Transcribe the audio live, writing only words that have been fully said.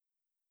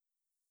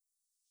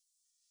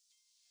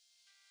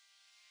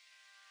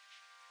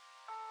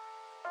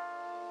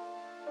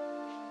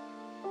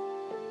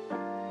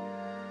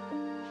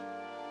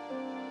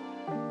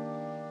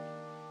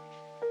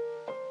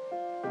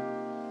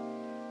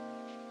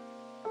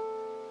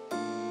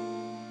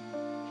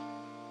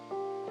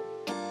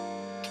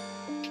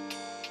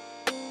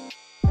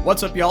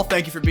What's up, y'all?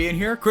 Thank you for being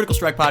here. Critical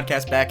Strike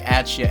Podcast back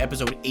at you,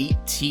 episode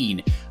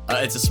 18.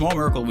 It's a small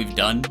miracle we've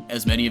done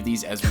as many of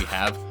these as we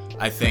have,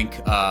 I think,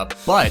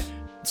 but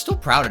still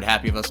proud and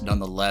happy of us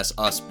nonetheless,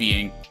 us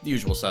being the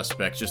usual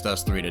suspects, just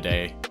us three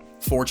today.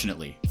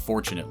 Fortunately.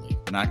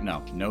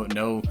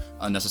 No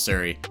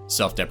unnecessary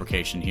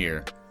self-deprecation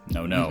here.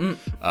 No.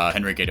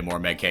 Henrique de Moore,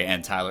 Meg K,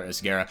 and Tyler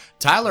Esguerra.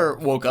 Tyler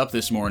woke up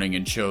this morning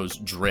and chose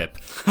Drip.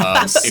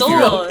 It's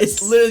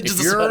literally just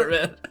a sweater,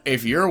 man.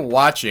 If you're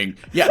watching,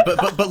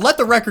 but let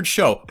the record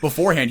show.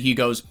 Beforehand, he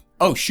goes,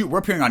 "Oh shoot, we're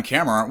appearing on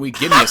camera, aren't we?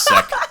 Give me a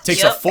sec."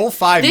 Takes a full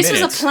 5 minutes.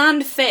 This was a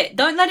planned fit.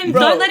 Don't let him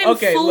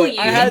fool you.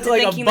 I had into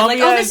like a thinking that, bummy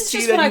this is ass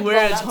just tee what I that you wear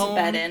roll at out to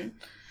bed home. in.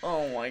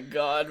 Oh my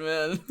god,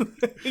 man.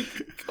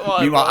 Come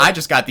on, Meanwhile, bro. I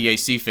just got the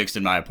AC fixed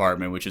in my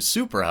apartment, which is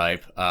super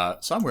hype.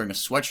 So I'm wearing a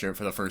sweatshirt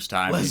for the first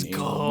time in a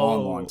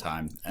long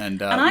time.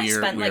 And I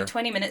spent like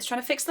 20 minutes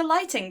trying to fix the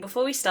lighting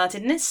before we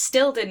started, and it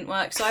still didn't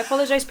work. So I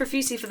apologise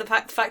profusely for the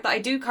fact that I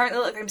do currently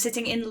look like I'm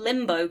sitting in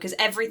limbo because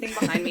everything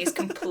behind me is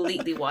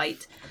completely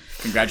white.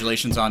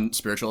 Congratulations on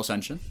spiritual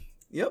ascension.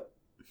 Yep.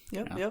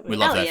 We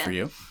love that for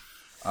you.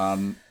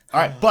 All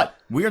right, but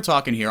we are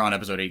talking here on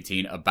episode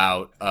 18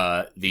 about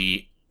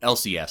the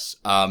LCS,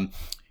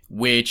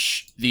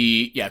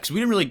 because we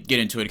didn't really get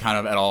into it kind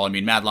of at all. I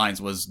mean, Mad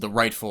Lions was the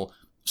rightful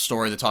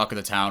story, the talk of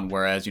the town,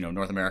 whereas,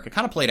 North America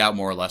kind of played out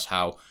more or less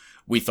how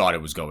we thought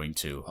it was going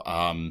to.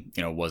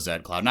 Was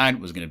that Cloud9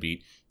 was going to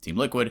beat Team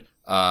Liquid,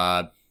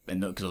 and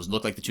because those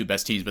looked like the two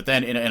best teams, but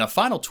then in a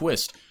final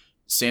twist,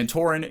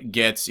 Santorin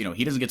gets,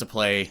 he doesn't get to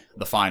play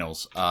the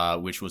finals,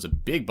 which was a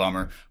big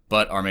bummer,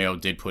 but Armeo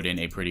did put in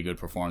a pretty good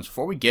performance.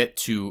 Before we get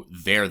to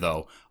there,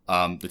 though,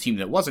 the team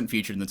that wasn't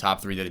featured in the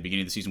top three that at the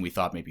beginning of the season we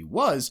thought maybe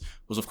was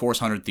of course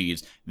 100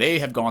 Thieves. They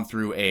have gone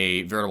through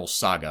a veritable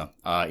saga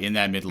in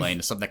that mid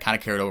lane, something that kind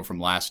of carried over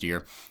from last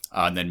year.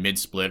 And then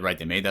mid-split, right,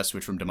 they made that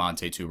switch from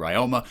Damonte to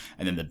Ryoma.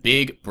 And then the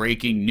big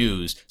breaking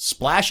news,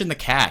 splash in the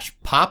cash,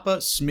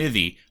 Papa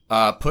Smithy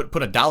put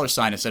a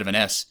 $ instead of an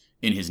S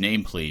in his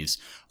name, please.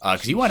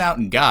 Because he went out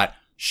and got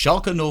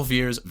Schalke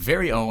 04's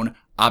very own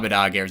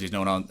Abbedagge, as he's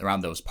known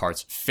around those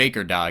parts,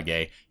 Faker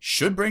Dage.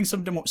 Should bring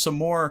some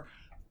more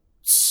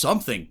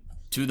something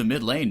to the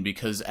mid lane,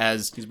 because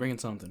as he's bringing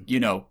something,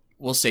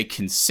 we'll say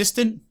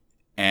consistent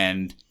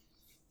and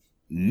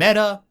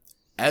meta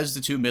as the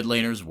two mid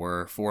laners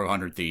were for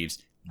 100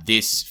 Thieves,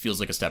 this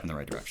feels like a step in the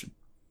right direction.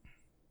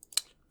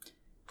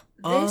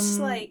 This,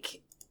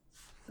 the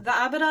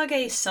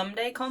Abbedagge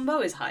Someday combo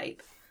is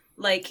hype.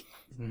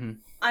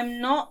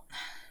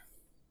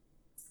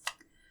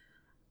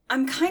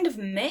 I'm kind of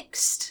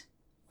mixed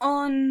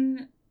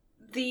on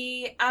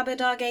the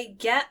Abbedagge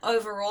get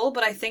overall,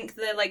 but I think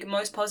the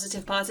most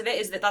positive part of it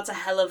is that that's a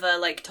hell of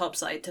a top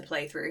side to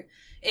play through.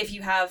 If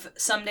you have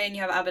Someday and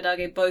you have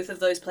Abbedagge, both of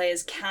those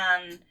players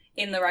can,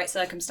 in the right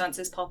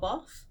circumstances, pop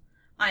off.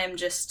 I am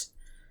just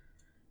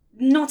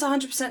not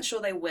 100%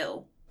 sure they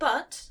will,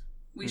 but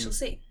we shall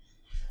see.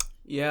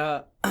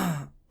 Yeah,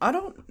 I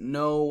don't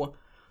know.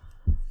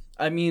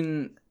 I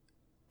mean,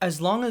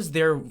 as long as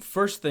their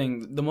first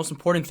thing, the most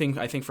important thing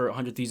I think for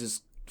 100 Thieves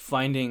is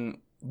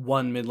finding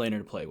one mid laner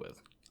to play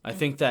with. I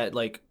think that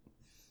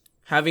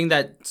having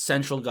that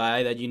central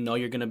guy that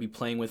you're going to be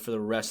playing with for the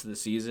rest of the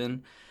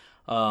season,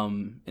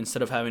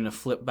 instead of having to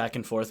flip back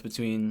and forth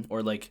between,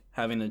 or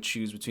having to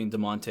choose between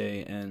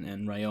Damonte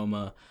and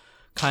Ryoma,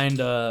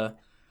 kind of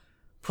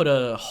put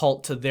a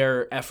halt to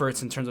their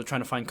efforts in terms of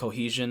trying to find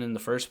cohesion in the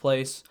first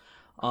place.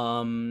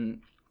 But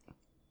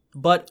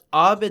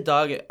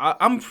Abbedagge,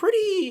 I'm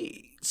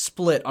pretty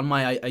split on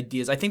my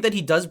ideas. I think that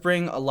he does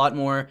bring a lot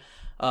more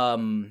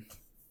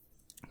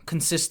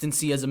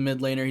consistency as a mid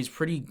laner.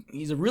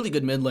 He's a really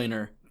good mid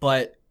laner,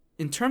 but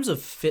in terms of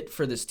fit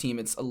for this team,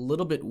 it's a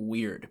little bit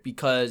weird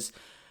because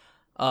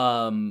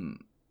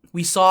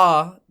we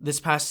saw this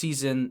past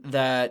season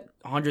that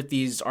 100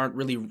 Thieves aren't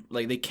really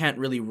they can't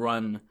really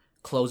run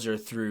closer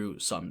through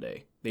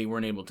Someday. They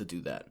weren't able to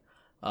do that.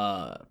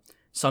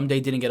 Someday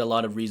didn't get a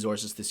lot of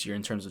resources this year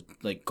in terms of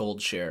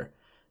gold share,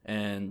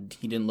 and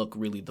he didn't look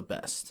really the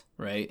best,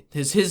 right?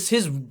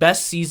 His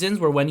best seasons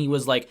were when he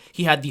was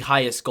he had the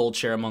highest gold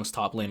share amongst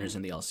top laners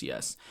in the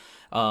LCS.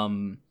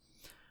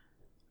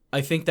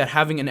 I think that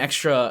having an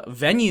extra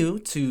venue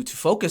to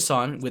focus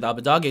on with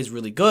Abbedagge is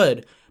really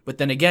good, but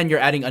then again, you're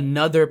adding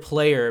another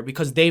player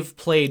because they've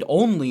played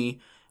only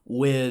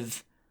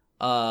with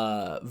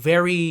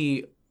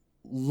very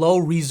low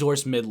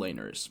resource mid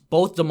laners.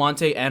 Both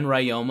Damonte and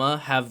Ryoma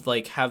have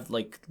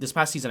this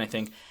past season, I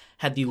think,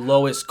 had the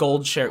lowest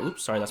gold share.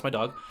 Oops, sorry, that's my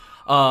dog.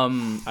 I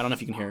don't know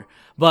if you can hear,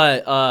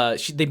 but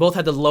they both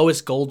had the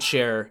lowest gold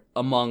share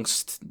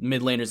amongst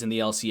mid laners in the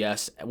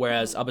LCS,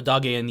 whereas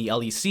Abbedagge in the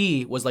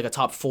LEC was a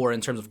top 4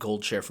 in terms of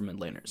gold share for mid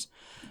laners.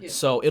 Yeah.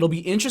 So it'll be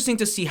interesting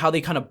to see how they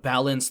kind of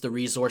balance the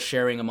resource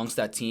sharing amongst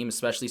that team,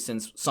 especially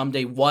since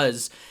Someday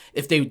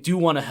if they do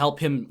want to help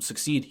him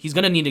succeed, he's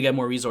going to need to get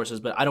more resources,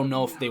 but I don't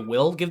know if they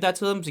will give that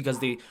to him because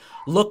they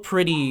look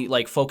pretty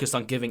focused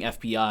on giving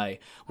FPI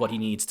what he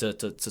needs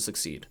to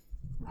succeed.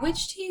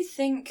 Which do you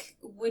think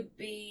would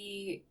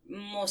be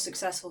more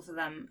successful for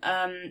them?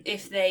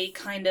 If they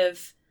kind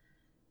of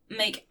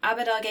make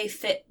Abbedagge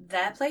fit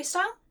their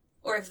playstyle,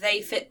 or if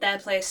they fit their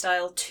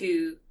playstyle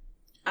to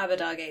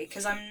Abbedagge?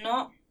 Because I'm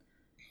not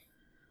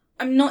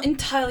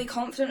entirely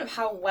confident of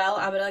how well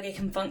Abbedagge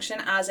can function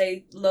as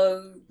a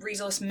low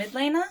resource mid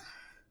laner.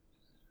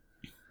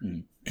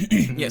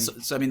 Yeah,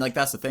 so I mean, like,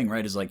 that's the thing,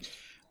 right? Is like,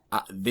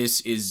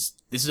 this is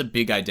a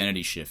big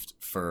identity shift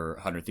for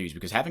 100 Thieves,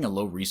 because having a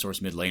low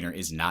resource mid laner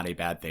is not a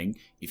bad thing.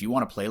 If you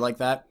want to play like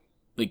that,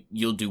 like,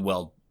 you'll do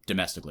well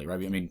domestically, right?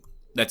 I mean,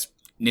 that's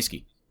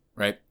Nisqy,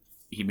 right?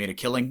 He made a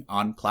killing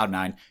on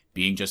Cloud9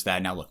 being just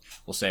that. Now, look,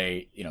 we'll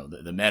say, you know,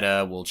 the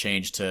meta will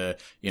change to,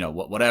 you know,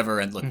 whatever,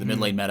 and look, the mid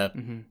lane meta,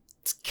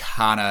 it's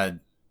kind of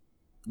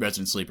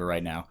Resident Sleeper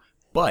right now.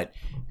 But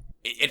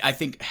I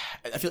feel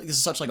like this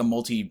is such like a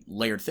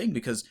multi-layered thing,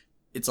 because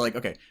it's like,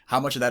 okay, how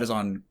much of that is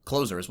on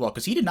Closer as well?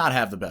 Because he did not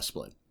have the best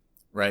split,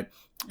 right?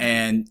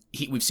 And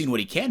we've seen what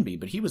he can be,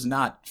 but he was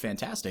not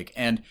fantastic.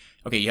 And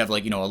okay, you have,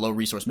 like, you know, a low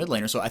resource mid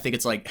laner, so I think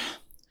it's like,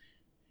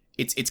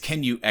 it's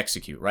can you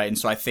execute, right? And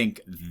so I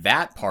think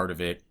that part of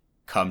it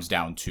comes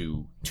down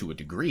to a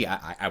degree,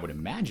 I would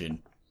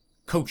imagine,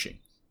 coaching,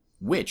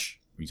 which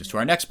brings us to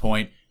our next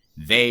point.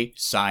 They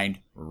signed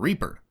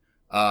Reaper,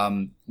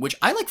 which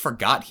I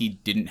forgot he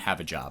didn't have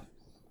a job.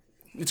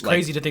 It's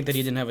crazy to think that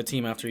he didn't have a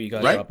team after he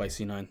got dropped by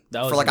C9.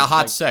 That was for a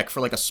hot sec,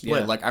 for a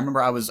split. Yeah. Like, I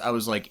remember I was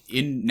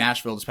in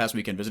Nashville this past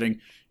weekend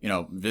visiting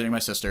my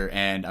sister,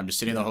 and I'm just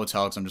sitting in the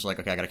hotel because I'm just like,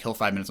 okay, I gotta kill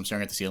 5 minutes. I'm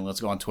staring at the ceiling.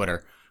 Let's go on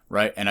Twitter,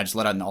 right? And I just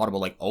let out an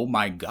audible like, oh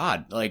my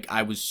god! Like,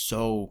 I was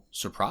so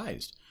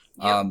surprised.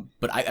 Yep.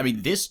 But I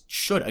mean, this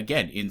should,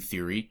 again, in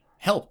theory,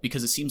 help,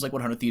 because it seems like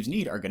what 100 Thieves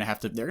need they're gonna have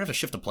to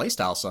shift the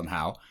playstyle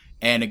somehow.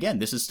 And again,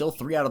 this is still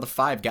 3 out of the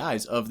 5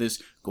 guys of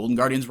this Golden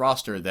Guardians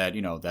roster that,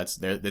 you know, that's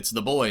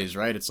the boys,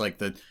 right? It's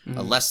like a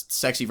less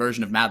sexy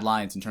version of Mad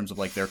Lions in terms of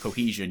like their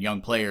cohesion,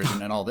 young players,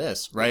 and all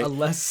this, right? A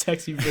less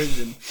sexy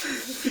version.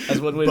 That's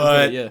one way to put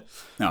it, yeah.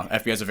 No,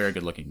 FBI is a very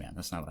good looking man.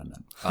 That's not what I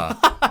meant.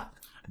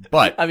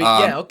 But I mean,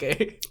 yeah,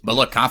 okay. But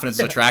look, confidence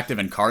is attractive,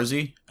 and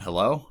Carzzy,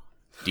 hello?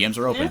 DMs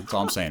are open. That's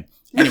all I'm saying.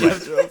 Anyway.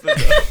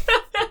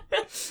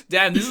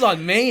 Damn, this is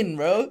on Maine,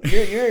 bro.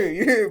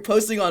 You're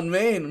posting on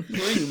Maine.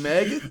 Who are you,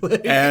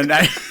 Meg? And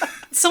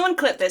someone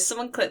clip this.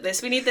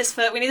 We need this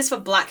for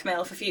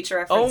blackmail for future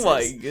references. Oh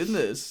my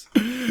goodness.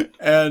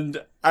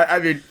 And I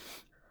mean,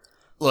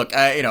 look,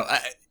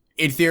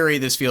 in theory,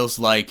 this feels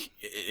like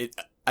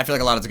I feel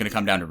like a lot of it's going to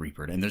come down to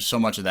Reaper, and there's so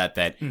much of that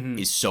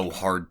is so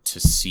hard to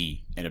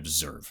see and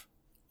observe.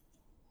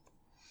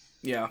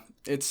 Yeah,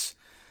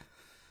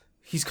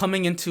 he's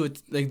coming into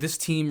it like this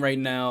team right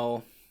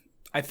now.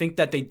 I think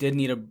that they did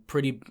need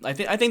I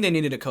think they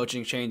needed a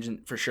coaching change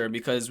for sure,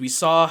 because we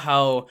saw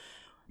how,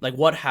 like,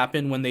 what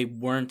happened when they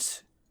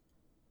weren't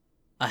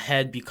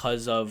ahead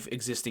because of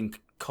existing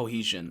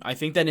cohesion. I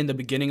think that in the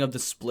beginning of the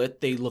split,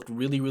 they looked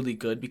really, really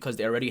good because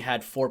they already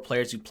had 4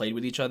 players who played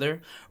with each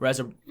other, whereas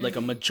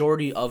a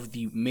majority of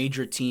the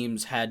major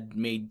teams had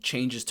made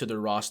changes to their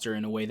roster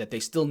in a way that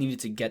they still needed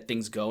to get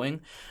things going,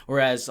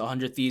 whereas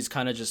 100 Thieves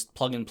kind of just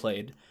plug and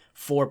played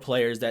 4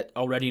 players that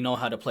already know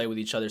how to play with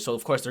each other, so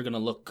of course they're going to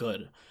look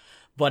good.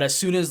 But as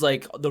soon as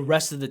like the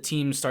rest of the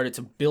team started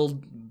to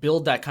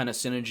build that kind of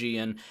synergy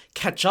and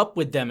catch up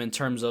with them in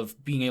terms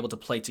of being able to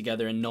play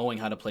together and knowing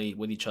how to play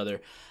with each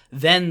other,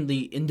 then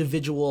the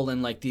individual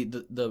and like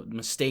the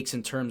mistakes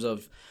in terms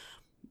of,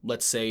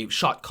 let's say,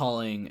 shot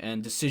calling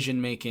and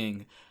decision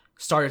making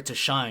started to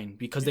shine,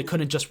 because they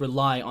couldn't just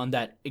rely on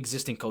that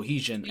existing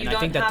cohesion. And I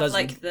think that does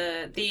like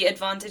the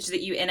advantage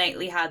that you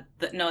innately had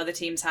that no other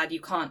teams had.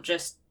 You can't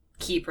just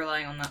keep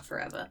relying on that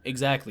forever.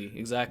 Exactly.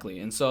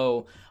 And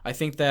so I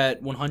think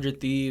that 100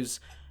 Thieves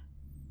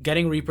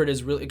getting Reaper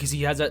is really, because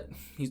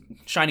he's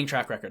shining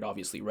track record,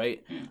 obviously,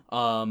 right?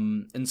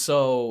 And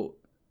so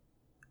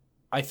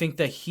I think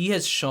that he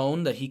has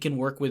shown that he can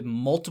work with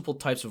multiple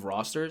types of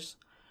rosters,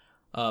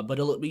 but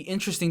it'll be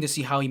interesting to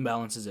see how he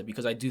balances it,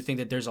 because I do think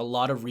that there's a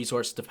lot of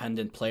resource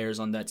dependent players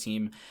on that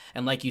team,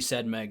 and like you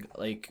said, Meg,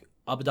 like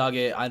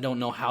Abbedagge, I don't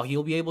know how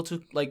he'll be able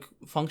to like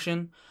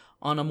function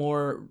on a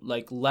more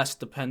like less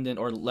dependent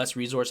or less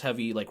resource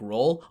heavy like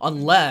role,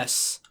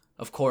 unless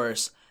of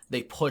course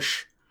they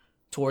push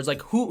towards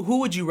like who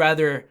would you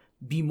rather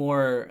be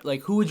more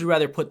like, who would you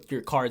rather put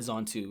your cards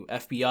onto,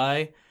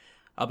 FBI,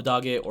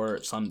 Abbedagge, or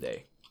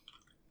Ssumday?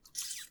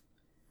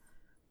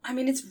 I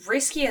mean, it's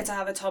riskier to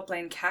have a top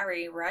lane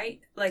carry,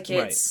 right? Like,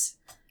 it's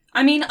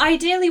I mean,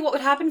 ideally what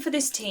would happen for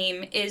this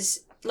team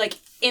is, like,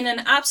 in an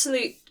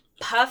absolute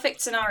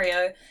perfect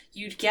scenario,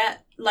 you'd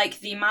get like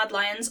the Mad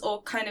Lions,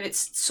 or kind of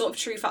it's sort of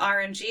true for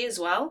RNG as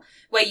well,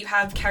 where you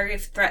have carry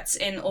threats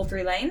in all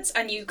 3 lanes,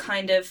 and you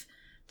kind of,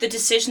 the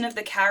decision of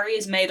the carry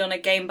is made on a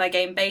game by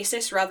game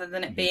basis, rather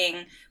than it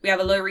being, we have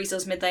a low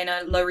resource mid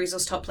laner, low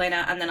resource top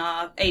laner, and then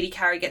our AD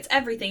carry gets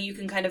everything. You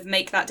can kind of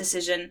make that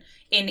decision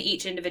in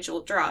each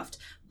individual draft.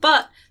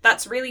 But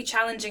that's really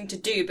challenging to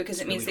do, because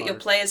it means that your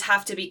players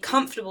have to be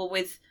comfortable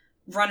with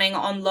running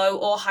on low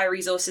or high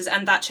resources,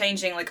 and that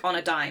changing like on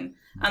a dime.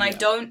 And I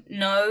don't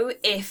know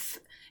if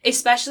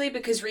especially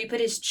because Reaper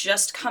is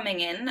just coming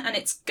in, and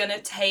it's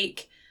gonna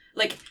take,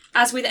 like,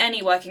 as with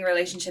any working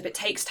relationship, it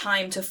takes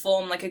time to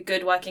form, like, a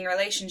good working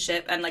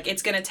relationship, and, like,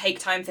 it's gonna take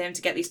time for him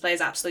to get these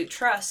players absolute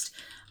trust.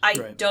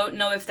 I don't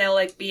know if they'll,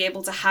 like, be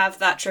able to have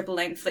that triple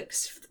lane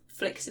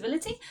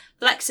flexibility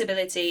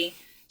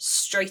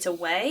straight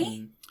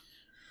away.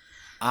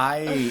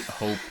 I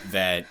hope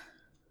that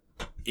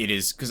it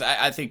is, because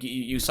I think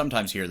you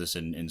sometimes hear this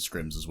in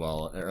scrims as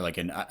well, or like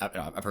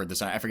I've heard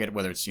this. I forget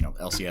whether it's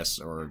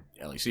LCS or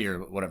LEC or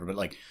whatever, but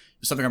like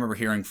something I remember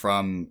hearing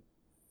from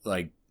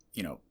like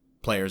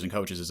players and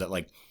coaches is that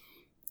like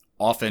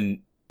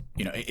often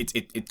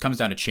it comes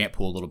down to champ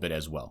pool a little bit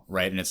as well,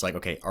 right? And it's like,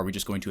 okay, are we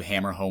just going to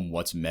hammer home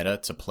what's meta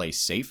to play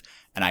safe?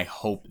 And I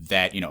hope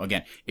that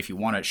again, if you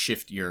want to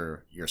shift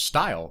your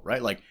style,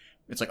 right? Like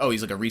it's like, oh,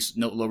 he's like a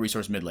low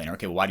resource mid laner.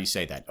 Okay, well, why do you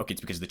say that? Okay,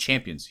 it's because of the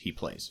champions he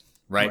plays.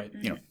 Right?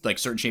 Like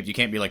certain champions, you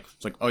can't be like,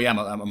 it's like, oh yeah, I'm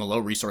a low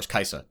resource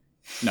Kai'Sa.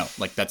 No,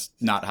 like that's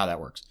not how that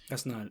works.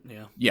 That's not,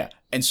 yeah. Yeah,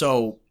 and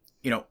so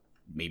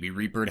maybe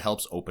Reaper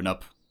helps open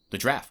up the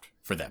draft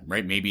for them,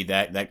 right? Maybe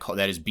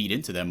that is beat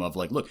into them of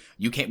like, look,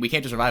 we can't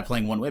just survive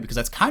playing one way, because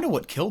that's kind of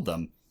what killed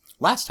them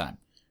last time.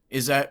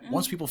 Is that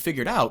once people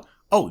figured out,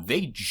 oh,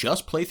 they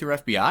just play through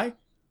FBI.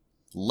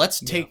 Let's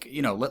take,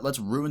 let's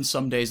ruin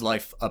Someday's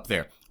life up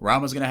there.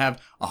 Rama's going to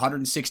have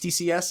 160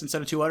 CS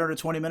instead of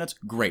 220 minutes.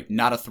 Great.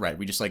 Not a threat.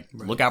 We just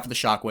look out for the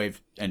shockwave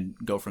and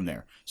go from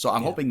there. So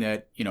I'm hoping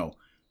that,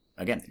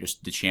 again,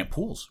 just the champ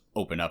pools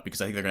open up,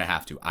 because I think they're going to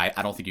have to.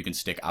 I don't think you can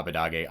stick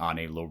Abbedagge on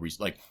a low I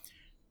don't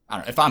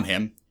know. If I'm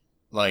him,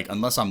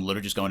 unless I'm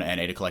literally just going to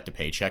NA to collect a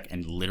paycheck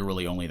and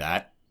literally only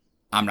that,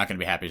 I'm not going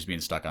to be happy just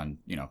being stuck on,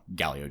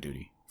 Galio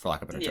duty, for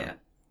lack of a better term.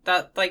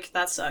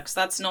 That sucks.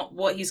 That's not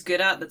what he's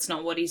good at. That's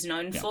not what he's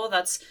known for.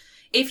 That's,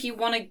 if you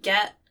want to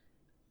get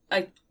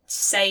a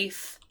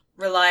safe,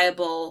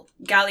 reliable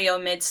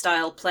Galio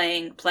mid-style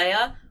playing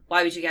player,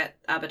 why would you get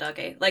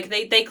Abbedagge? Like,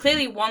 they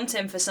clearly want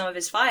him for some of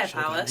his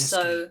firepower,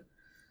 so...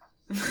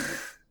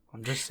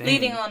 I'm just saying.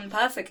 Leading on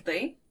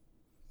perfectly.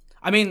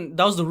 I mean,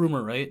 that was the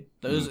rumor, right?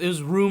 It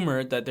was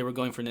rumored that they were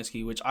going for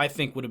Nisqy, which I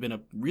think would have been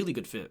a really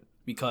good fit,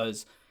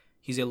 because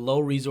he's a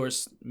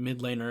low-resource mid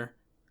laner.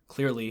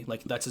 Clearly,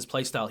 that's his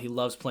playstyle. He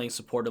loves playing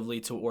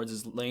supportively towards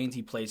his lanes.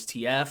 He plays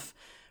TF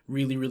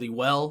really, really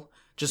well.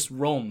 Just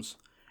roams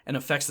and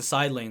affects the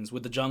side lanes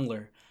with the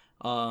jungler.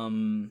 I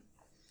mean,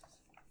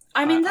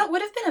 that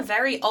would have been a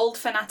very old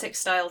Fnatic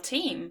style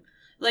team.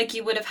 Like,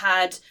 you would have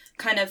had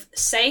kind of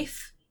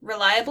safe,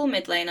 reliable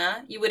mid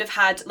laner. You would have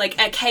had,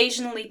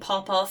 occasionally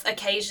pop off,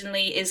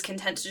 occasionally is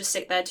content to just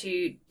sit there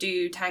to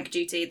do tank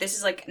duty. This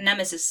is,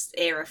 Nemesis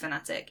era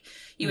Fnatic.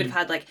 You would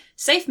have had,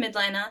 safe mid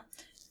laner,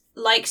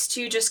 likes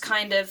to just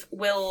kind of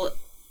will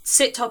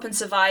sit top and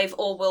survive,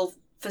 or will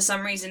for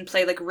some reason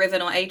play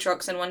Riven or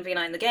Aatrox and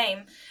 1v9 the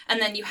game,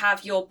 and then you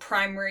have your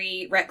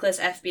primary reckless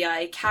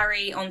FBI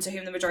carry onto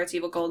whom the majority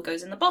of your gold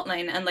goes in the bot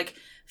lane, and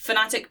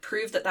Fnatic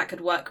proved that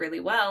could work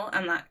really well,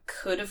 and that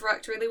could have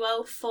worked really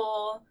well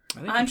for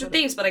 100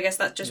 Thieves, but I guess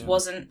that just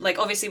wasn't,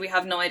 obviously we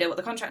have no idea what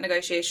the contract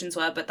negotiations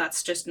were, but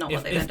that's just not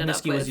what they ended up with.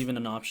 If Nisqy was even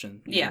an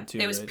option. Yeah,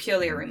 it was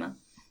purely a rumor.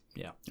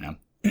 Yeah.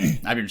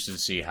 I'd be interested to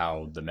see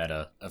how the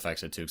meta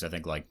affects it too, because I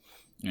think with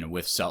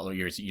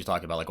you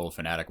talk about old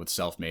Fnatic with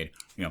Selfmade,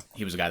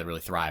 he was a guy that really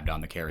thrived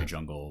on the carry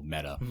jungle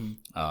meta,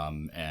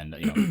 and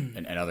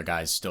and other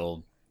guys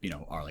still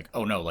are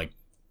oh no,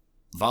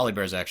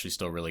 Volibear is actually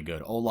still really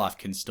good. Olaf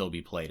can still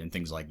be played and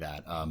things like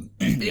that.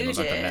 Those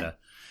aren't the meta.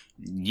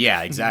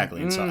 Yeah,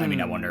 exactly. And so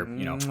I wonder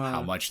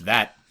how much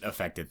that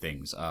affected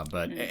things.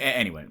 But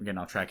anyway, we're getting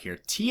off track here.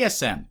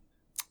 TSM.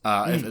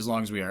 As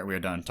long as we are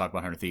done talking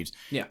about 100 Thieves.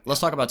 Yeah.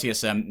 Let's talk about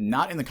TSM,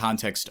 not in the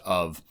context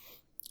of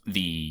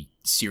the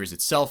series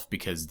itself,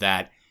 because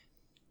that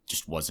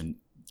just wasn't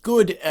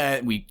good.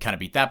 We kind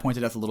of beat that point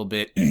to death a little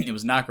bit. It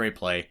was not great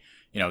play.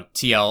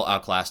 TL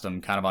outclassed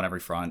them kind of on every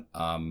front.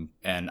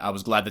 And I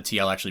was glad that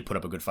TL actually put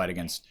up a good fight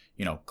against,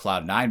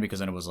 Cloud9, because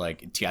then it was I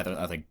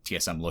think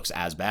TSM looks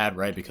as bad,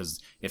 right?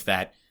 Because if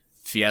that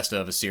fiesta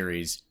of a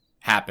series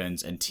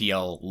happens and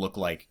TL look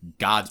like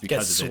gods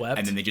because of it,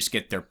 and then they just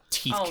get their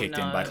teeth kicked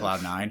in by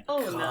Cloud9.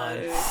 Oh, God.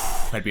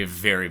 That'd be a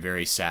very,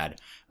 very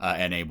sad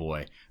NA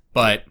boy.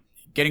 But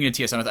getting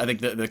into TSM, I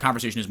think the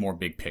conversation is more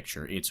big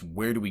picture. It's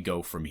where do we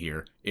go from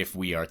here if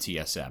we are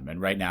TSM?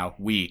 And right now,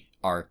 we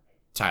are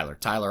Tyler.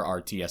 Tyler,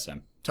 our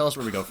TSM. Tell us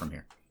where we go from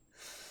here.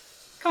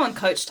 Come on,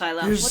 Coach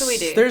Tyler. What do we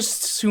do?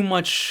 There's too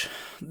much.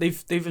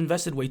 They've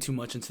invested way too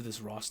much into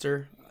this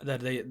roster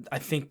that I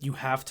think you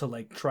have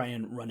to try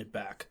and run it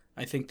back.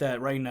 I think that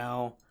right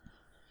now,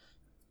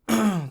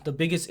 the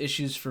biggest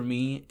issues for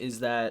me is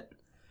that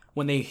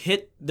when they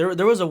hit,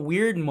 there was a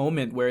weird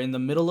moment where in the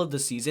middle of the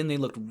season they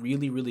looked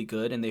really, really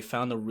good, and they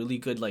found a really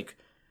good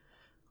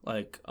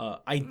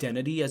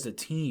identity as a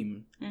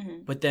team.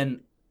 Mm-hmm. But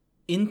then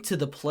into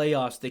the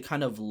playoffs, they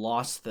kind of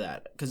lost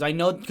that.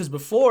 Because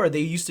before they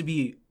used to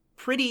be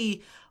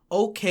pretty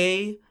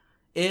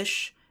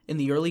okay-ish in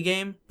the early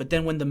game, but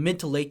then when the mid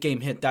to late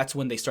game hit, that's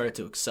when they started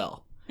to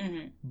excel.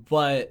 Mm-hmm.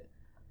 But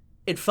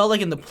it felt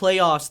like in the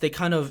playoffs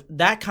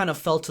that kind of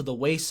fell to the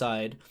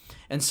wayside,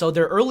 and so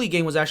their early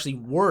game was actually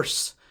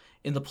worse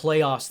in the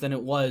playoffs than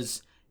it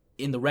was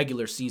in the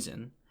regular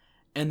season,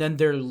 and then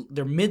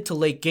their mid to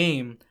late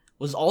game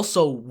was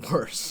also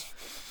worse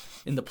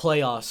in the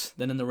playoffs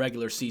than in the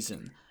regular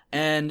season,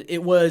 and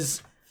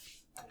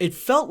it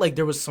felt like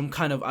there was some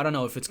kind of, I don't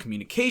know if it's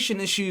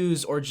communication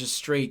issues or just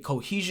straight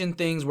cohesion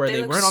things where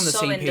they weren't on the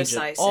same page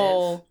at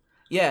all.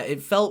 Yeah,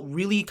 it felt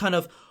really kind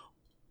of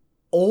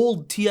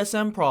old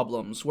TSM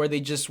problems where they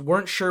just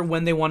weren't sure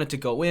when they wanted to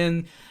go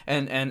in,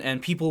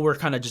 and people were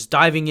kind of just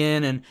diving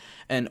in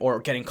and or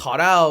getting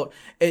caught out.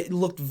 It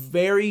looked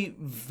very,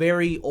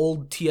 very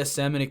old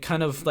TSM, and it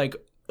kind of like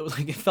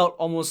it felt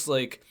almost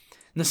like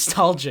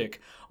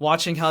nostalgic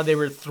watching how they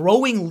were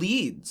throwing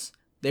leads.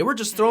 They were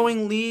just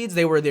throwing leads.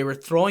 They were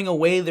throwing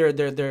away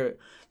their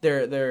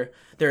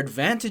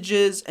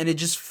advantages, and it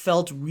just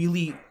felt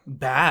really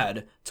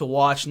bad to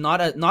watch.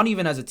 Not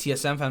even as a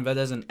TSM fan, but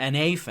as an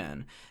NA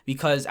fan,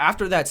 because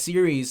after that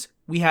series,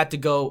 we had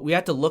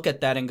to look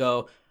at that and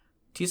go,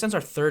 TSM's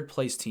our third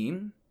place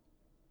team.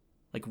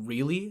 Like,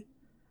 really?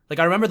 Like,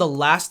 I remember the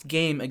last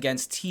game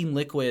against Team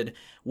Liquid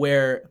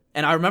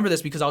and I remember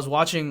this because I was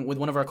watching with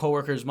one of our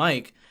coworkers,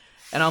 Mike,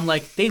 and I'm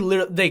like, they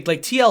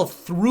TL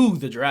threw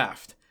the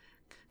draft.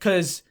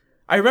 Because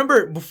I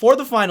remember before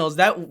the finals,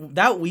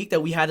 that week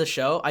that we had a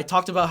show, I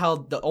talked about how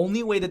the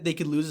only way that they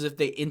could lose is if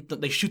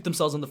they shoot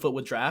themselves in the foot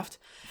with draft.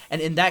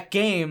 And in that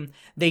game,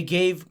 they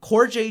gave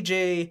Core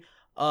JJ,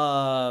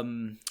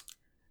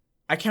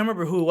 I can't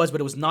remember who it was,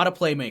 but it was not a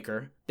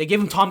playmaker. They gave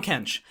him Tom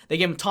Kench.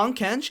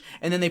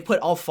 And then they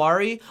put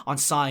Alfari on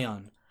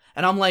Sion.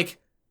 And I'm like,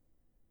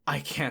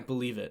 I can't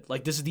believe it.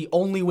 Like, this is the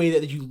only way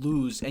that you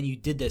lose, and you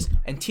did this.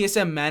 And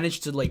TSM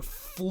managed to, like,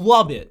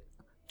 flub it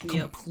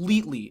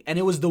completely, and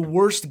it was the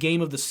worst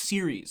game of the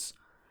series.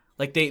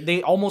 Like,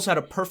 they almost had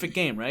a perfect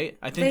game, right?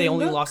 I think they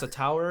only lost a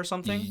tower or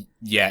something.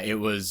 Yeah, it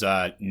was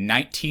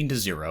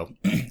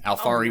 19-0.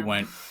 Alfari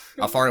went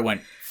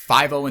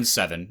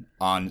 5-0-7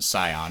 on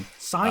Sion.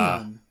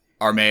 Armeo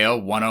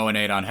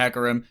 1-0-8 on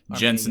Hecarim.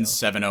 Jensen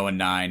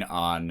 7-0-9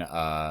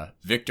 on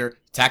Victor.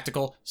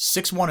 Tactical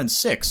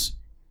 6-1-6.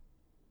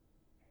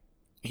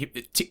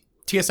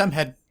 TSM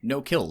had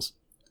no kills.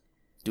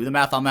 Do the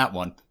math on that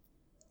one.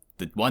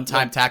 The one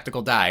time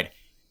Tactical died,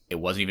 it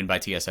wasn't even by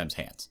TSM's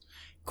hands.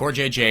 Core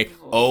JJ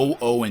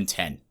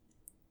 0-0-10.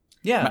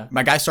 Yeah.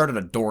 My guy started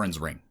a Doran's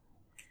ring.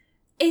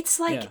 It's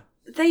like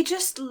they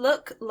just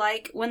look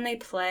like when they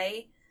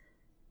play,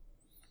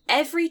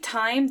 every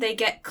time they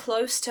get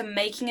close to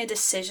making a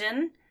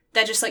decision,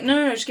 they're just like,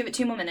 no, just give it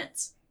 2 more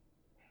minutes.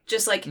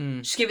 Just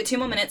give it 2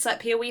 more minutes,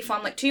 let PoE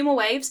farm like 2 more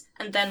waves,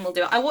 and then we'll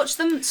do it. I watched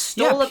them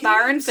stall a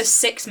Baron for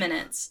 6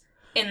 minutes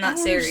in that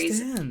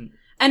series. Understand.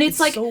 And it's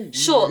like, so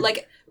sure,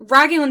 like,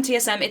 ragging on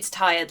TSM, it's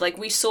tired. Like,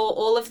 we saw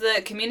all of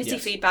the community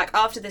feedback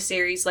after the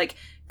series. Like,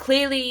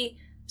 clearly,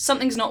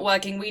 something's not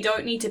working. We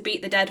don't need to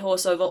beat the dead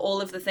horse over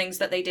all of the things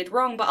that they did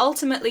wrong. But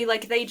ultimately,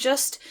 like, they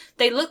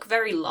look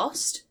very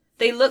lost.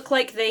 They look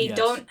like they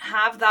don't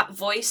have that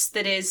voice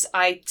that is,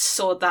 I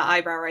saw that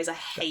eyebrow raise, I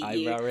hate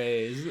you. Eyebrow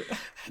raise.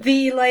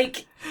 They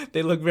look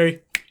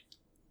very...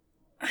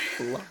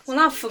 Well,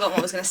 now I've forgotten what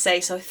I was going to say,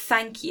 so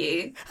thank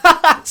you.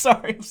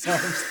 Sorry.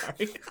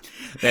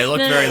 They look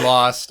very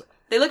lost.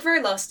 They look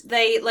very lost.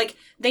 They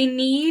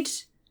need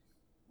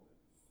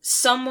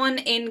someone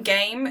in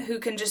game who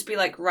can just be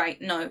like,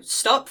 right, no,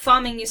 stop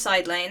farming your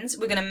side lanes.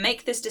 We're going to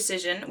make this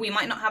decision. We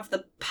might not have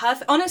the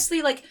perfect...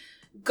 Honestly, like,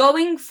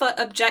 going for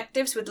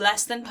objectives with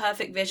less than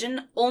perfect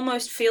vision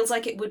almost feels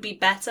like it would be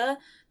better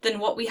than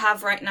what we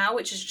have right now,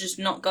 which is just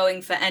not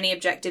going for any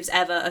objectives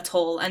ever at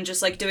all, and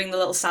just, like, doing the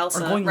little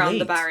salsa around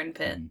the Baron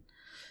pit.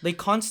 They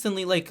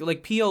constantly, like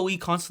PoE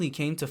constantly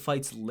came to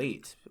fights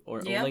late.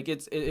 Like,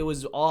 it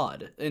was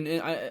odd. And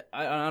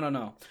I don't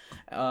know.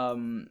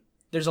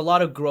 There's a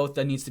lot of growth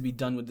that needs to be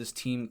done with this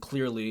team,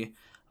 clearly.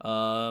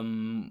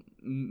 Maybe,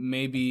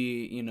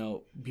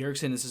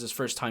 Bjergsen, this is his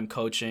first time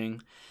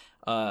coaching.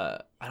 I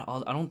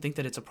don't think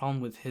that it's a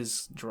problem with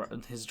his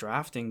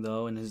drafting,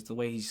 though, and the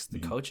way he's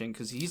coaching,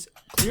 because he's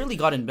clearly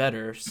gotten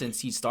better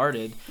since he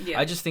started. Yeah.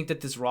 I just think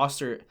that this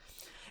roster,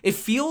 it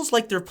feels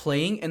like they're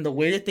playing, and the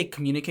way that they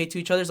communicate to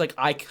each other is like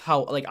I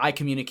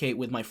communicate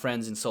with my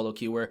friends in solo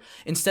queue, where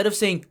instead of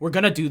saying we're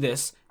gonna do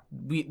this,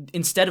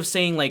 instead of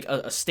saying like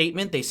a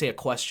statement, they say a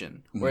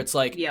question, where it's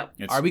like,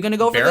 are we gonna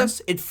go for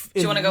this? It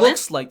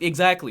looks like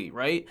exactly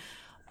right.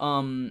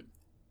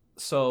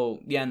 So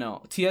yeah,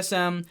 no,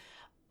 TSM.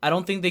 I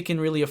don't think they can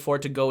really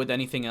afford to go with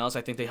anything else.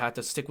 I think they have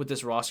to stick with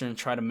this roster and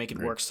try to make it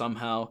work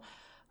somehow.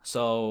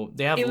 So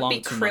they have long. It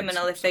would be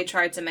criminal if they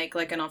tried to make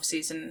like an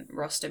off-season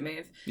roster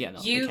move. Yeah,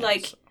 no,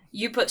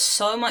 you put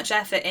so much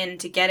effort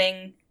into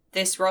getting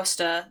this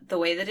roster the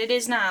way that it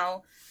is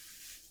now.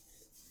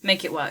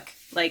 Make it work.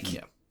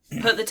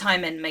 Put the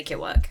time in, make it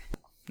work.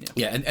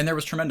 Yeah, and there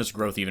was tremendous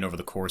growth even over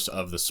the course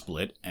of the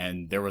split,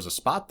 and there was a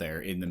spot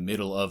there in the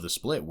middle of the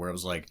split where it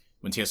was like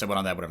when TSM went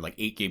on that whatever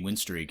 8-game win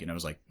streak, and I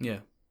was like,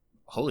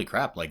 holy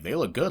crap, like they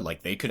look good.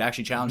 Like they could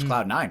actually challenge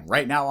Mm-hmm. Cloud9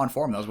 right now on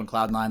form. That was when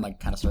Cloud9 like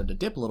kind of started to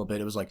dip a little bit.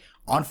 It was like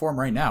on form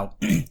right now.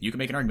 You can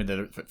make an argument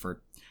that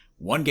for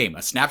one game,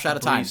 a snapshot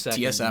of time,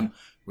 TSM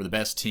were the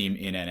best team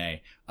in NA.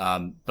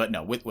 But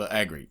no, I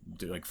agree.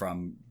 Like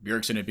from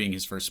Bjergsen it being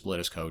his first split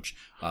as coach,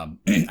 I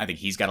think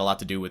he's got a lot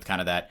to do with kind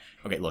of that.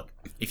 Okay, look,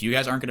 if you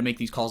guys aren't going to make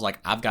these calls, like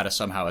I've got to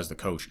somehow as the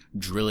coach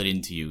drill it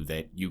into you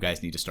that you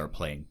guys need to start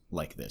playing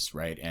like this,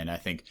 right? And I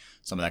think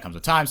some of that comes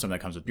with time, some of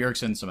that comes with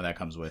Bjergsen, some of that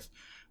comes with,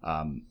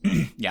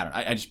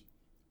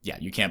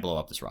 you can't blow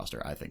up this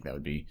roster. I think it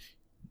would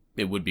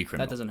be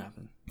criminal. That doesn't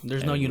happen.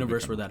 There's no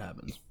universe where that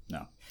happens.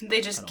 No.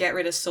 They just get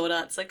rid of Sword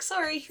Arts. Like,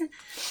 sorry,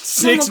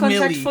 6 no more contract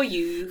million for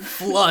you.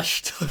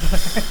 flushed.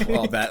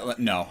 Well,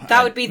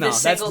 That would be the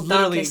single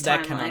darkest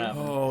cannot timeline.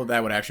 happen. Oh,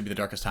 that would actually be the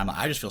darkest timeline.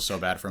 I just feel so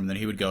bad for him. Then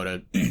he would go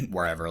to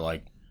wherever,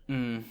 like,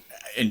 and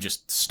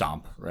just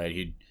stomp,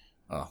 right?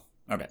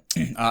 Okay.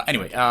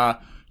 Anyway,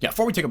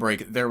 before we take a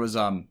break, there was,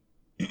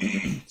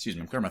 excuse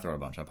me, I'm clearing my throat a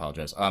bunch. I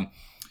apologize.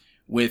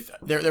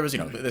 There was,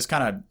 this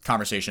kind of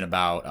conversation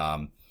about,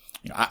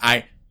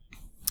 I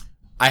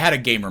had a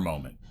gamer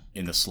moment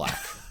in the Slack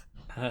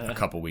a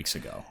couple weeks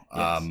ago.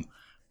 Yes.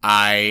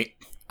 I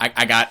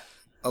got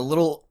a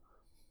little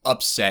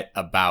upset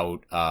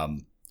about,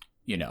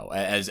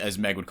 as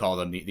Meg would call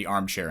them, the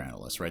armchair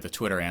analysts, right? The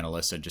Twitter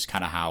analysts, and just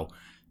kind of how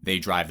they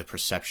drive the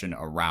perception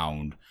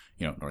around,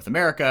 North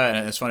America.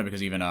 And it's funny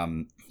because even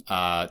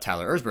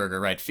Tyler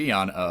Erzberger, right,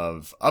 Fion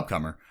of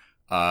Upcomer,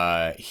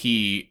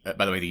 he,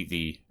 by the way,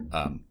 the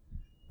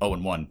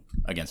 0-1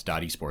 against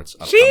Dot Esports.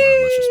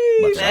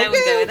 Upcomer. There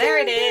we go. There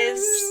it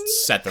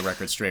is. Set the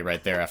record straight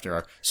right there after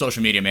our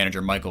social media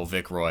manager, Michael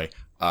Vic Roy,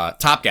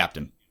 top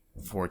captain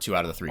for 2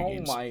 out of the 3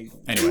 games.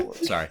 Anyway,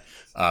 sorry.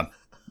 A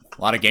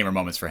lot of gamer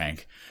moments for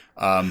Hank.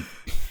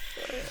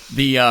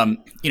 He kind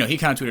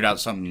of tweeted out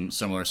something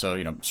similar.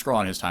 So, scroll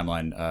on his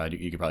timeline.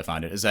 You could probably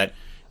find it. Is that,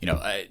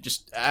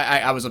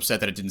 I was upset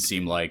that it didn't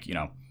seem like,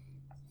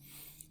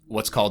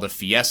 what's called a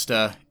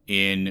fiesta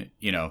in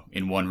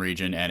one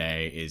region,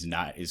 NA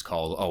is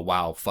called, oh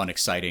wow, fun,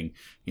 exciting,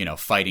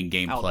 fighting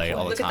gameplay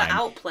all the time.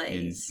 Look at the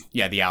outplays.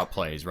 The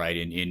outplays, right?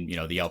 In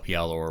the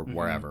LPL or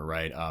wherever,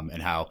 right?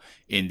 And how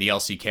in the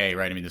LCK,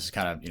 right? I mean, this is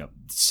kind of,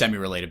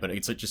 semi-related, but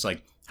it's just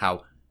like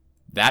how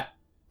that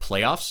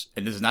playoffs,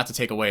 and this is not to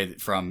take away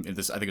from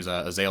this. I think it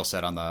was Azale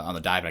said on the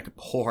dive, and I could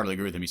wholeheartedly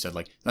agree with him. He said,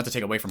 like, not to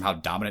take away from how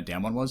dominant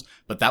Damwon was,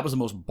 but that was the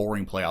most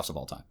boring playoffs of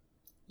all time.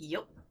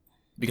 Yep.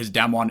 Because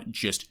Damwon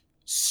just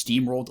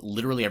steamrolled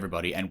literally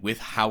everybody, and with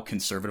how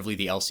conservatively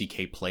the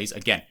LCK plays,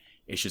 again,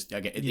 it's just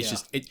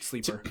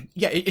sleeper.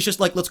 It's just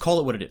like, let's call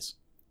it what it is,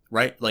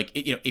 right? Like,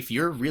 if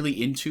you're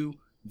really into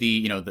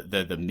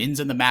the mins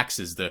and the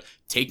maxes, the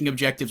taking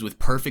objectives with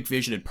perfect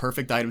vision and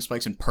perfect item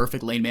spikes and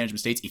perfect lane management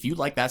states, if you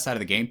like that side of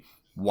the game,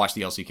 watch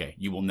the LCK.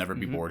 You will never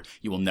be bored.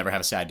 You will never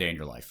have a sad day in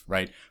your life,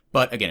 right?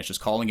 But again, it's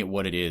just calling it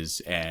what it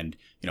is, and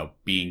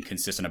being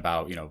consistent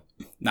about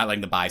not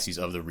letting the biases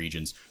of the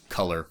regions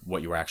color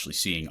what you're actually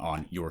seeing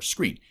on your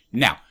screen.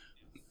 Now,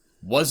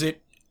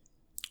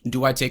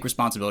 do I take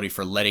responsibility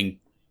for letting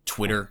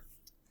Twitter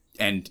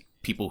and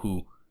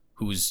people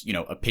whose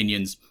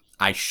opinions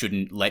I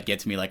shouldn't let get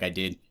to me like I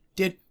did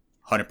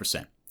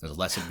 100%. There's a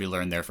lesson to be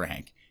learned there for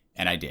Hank,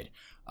 and I did.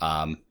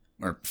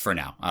 Or for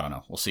now, I don't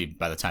know. We'll see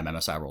by the time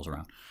MSI rolls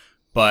around.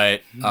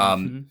 But I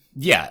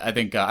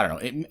think I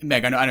don't know.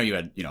 Meg, I know you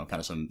had kind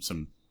of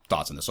some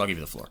thoughts on this, so I'll give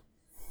you the floor.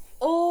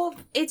 Or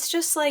it's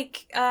just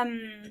like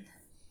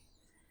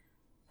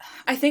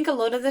I think a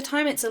lot of the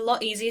time it's a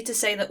lot easier to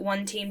say that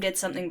one team did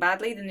something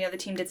badly than the other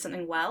team did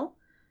something well,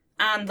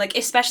 and like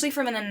especially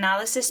from an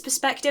analysis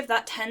perspective,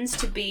 that tends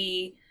to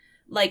be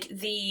like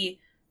the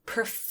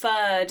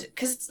preferred,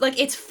 because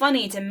it's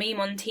funny to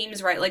meme on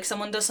teams, right? Like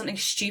someone does something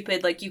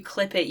stupid, like you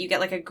clip it, you get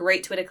like a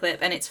great Twitter clip,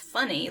 and it's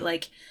funny.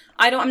 Like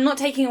I'm not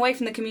taking away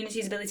from the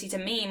community's ability to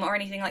meme or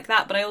anything like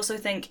that, but I also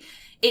think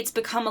it's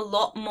become a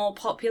lot more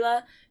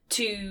popular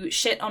to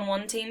shit on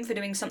one team for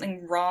doing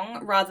something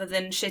wrong rather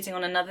than shitting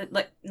on another,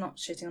 like not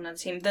shitting on another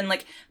team, than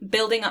like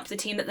building up the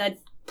team that they're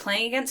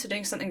playing against for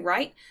doing something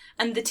right.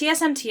 And the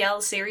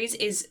TSMTL series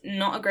is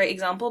not a great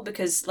example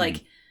because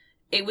like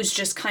it was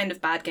just kind of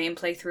bad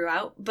gameplay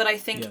throughout. But I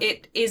think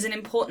it is an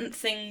important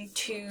thing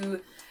to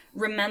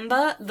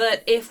remember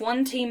that if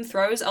one team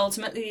throws,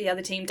 ultimately the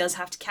other team does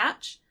have to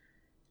catch.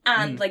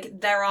 And like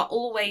there are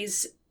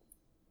always...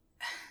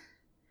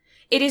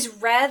 It is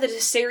rare that a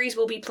series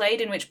will be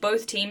played in which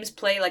both teams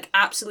play like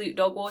absolute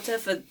dog water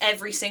for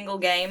every single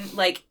game,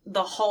 like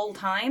the whole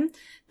time.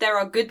 There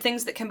are good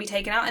things that can be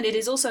taken out, and it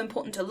is also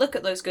important to look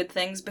at those good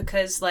things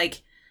because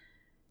like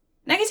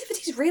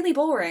negativity is really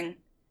boring.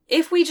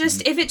 If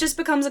it just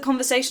becomes a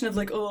conversation of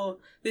like, oh,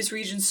 this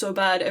region's so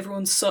bad,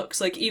 everyone sucks,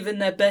 like even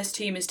their best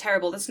team is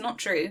terrible, that's not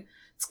true.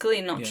 It's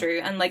clearly not true.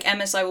 And like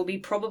MSI will be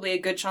probably a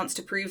good chance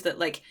to prove that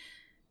like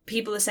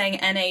people are saying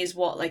NA is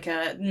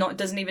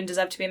doesn't even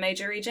deserve to be a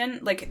major region.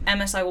 Like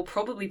MSI will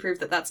probably prove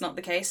that that's not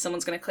the case.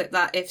 Someone's going to clip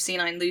that if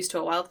C9 lose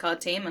to a wildcard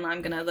team, and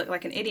I'm going to look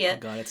like an idiot.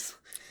 Oh God,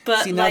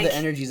 but see, now the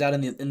energy's out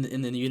in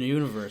the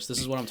universe. This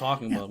is what I'm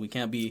talking about. We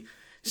can't be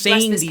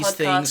saying this these podcast,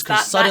 things because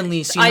that suddenly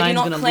I C9 do is not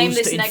going to claim lose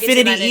this to negative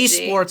Infinity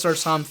energy. Esports or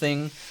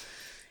something.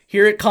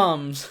 Here it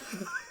comes.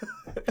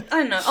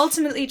 I don't know.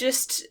 Ultimately,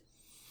 just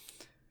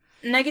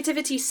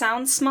negativity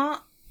sounds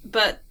smart,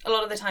 but a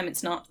lot of the time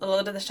it's not. A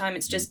lot of the time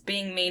it's just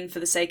being mean for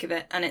the sake of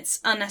it, and it's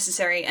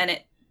unnecessary, and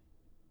it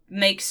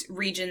makes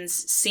regions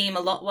seem a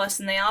lot worse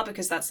than they are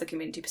because that's the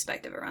community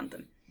perspective around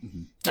them.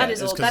 Mm-hmm. That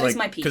is all. That is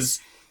my piece.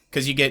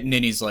 Because you get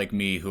ninnies like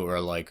me who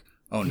are like,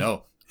 oh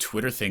no,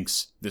 Twitter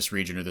thinks this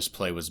region or this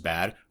play was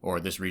bad, or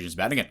this region's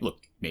bad. Again,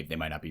 look, maybe they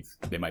might not be.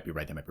 They might be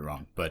right. They might be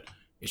wrong. But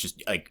it's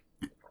just like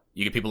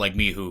you get people like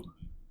me who,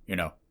 you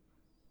know,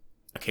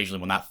 occasionally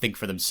will not think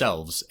for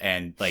themselves,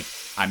 and like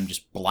I'm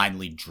just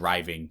blindly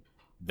driving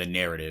the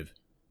narrative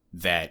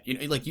that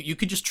like you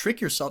could just trick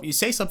yourself. You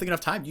say something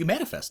enough time, you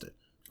manifest it,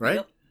 right?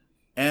 Yep.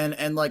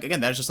 And like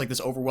again, that's just like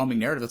this overwhelming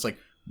narrative. That's like,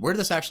 where did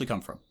this actually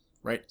come from,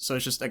 right? So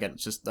it's just again,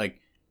 it's just like,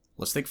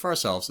 let's think for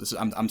ourselves. This is,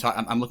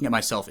 I'm looking at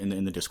myself in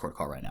the Discord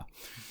call right now.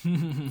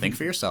 Think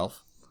for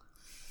yourself.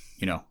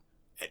 You know,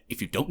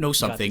 if you don't know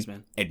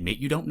something, admit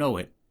you don't know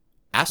it.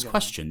 Ask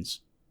questions,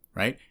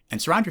 right?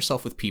 And surround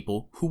yourself with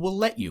people who will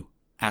let you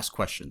ask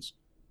questions,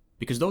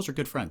 because those are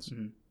good friends.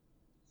 Mm-hmm.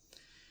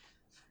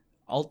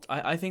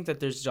 I think that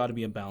there's got to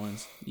be a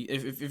balance.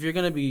 If you're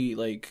gonna be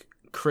like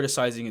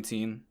criticizing a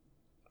team,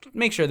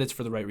 make sure that's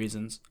for the right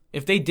reasons.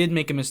 If they did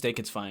make a mistake,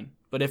 it's fine.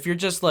 But if you're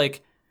just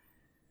like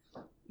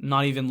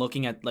not even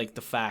looking at like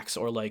the facts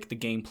or like the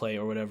gameplay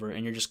or whatever,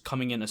 and you're just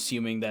coming in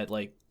assuming that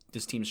like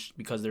this team's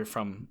because they're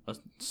from a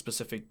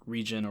specific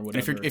region or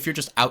whatever. And if you're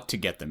just out to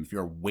get them, if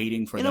you're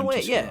waiting for them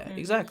to score. Yeah,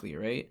 exactly,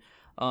 right?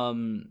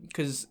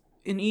 Because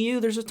in EU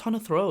there's a ton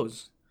of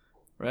throws,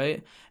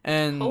 right?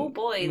 And oh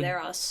boy, there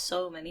are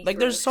so many. Like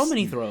there's so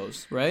many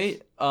throws,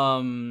 right?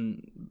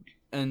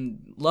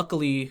 And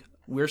luckily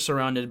we're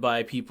surrounded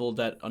by people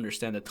that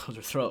understand that those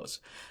are throws,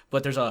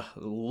 but there's a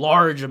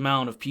large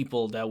amount of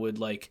people that would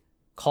like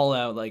call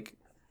out, like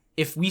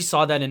if we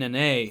saw that in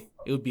NA,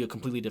 it would be a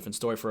completely different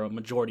story for a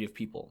majority of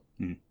people,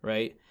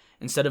 right?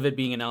 Instead of it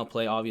being an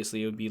outplay,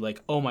 obviously it would be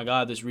like, oh my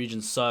god, this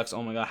region sucks.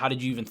 Oh my god, how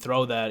did you even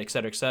throw that,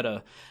 etc.,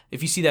 etc.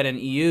 If you see that in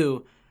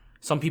EU,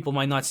 some people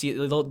might not see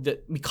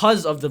it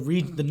because of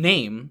the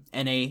name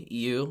NA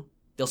EU.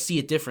 They'll see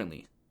it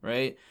differently,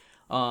 right?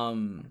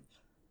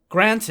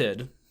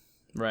 Granted,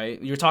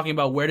 right? You're talking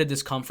about where did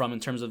this come from in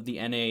terms of the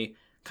NA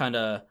kind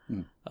of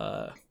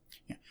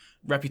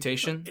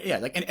reputation. Yeah,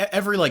 like and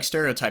every like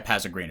stereotype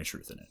has a grain of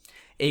truth in it.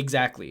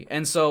 Exactly.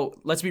 And so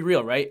let's be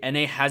real, right?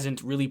 NA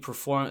hasn't really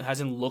performed,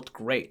 hasn't looked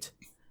great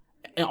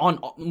on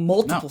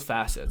multiple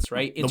facets,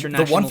 right?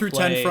 International the 1 through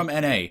play. 10 from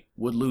NA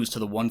would lose to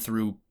the 1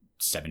 through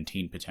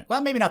 17 potential.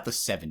 Well, maybe not the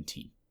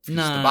 17. The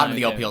bottom of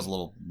the LPL is a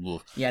little.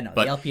 Yeah, no,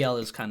 but the LPL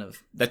is kind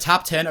of the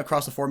top 10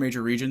 across the 4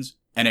 major regions.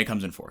 NA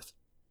comes in 4th.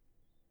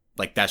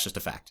 Like that's just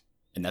a fact,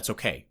 and that's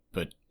okay.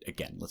 But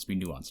again, let's be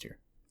nuanced here.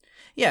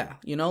 Yeah,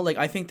 like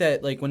I think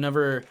that like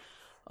whenever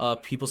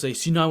people say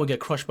C9 would get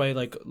crushed by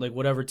like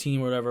whatever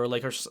team or whatever,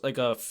 like or like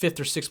a 5th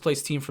or 6th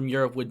place team from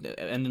Europe would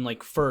end in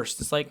like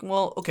 1st. It's like,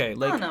 well, okay,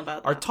 like I don't know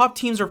about our that. top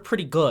teams are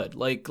pretty good.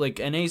 Like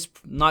NA's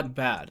not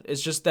bad.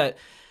 It's just that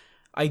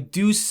I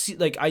do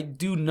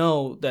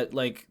know that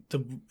like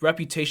the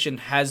reputation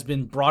has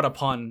been brought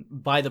upon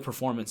by the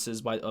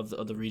performances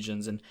of the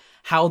regions and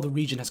how the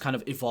region has kind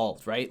of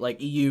evolved, right?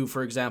 Like EU,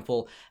 for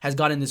example, has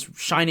gotten this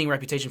shining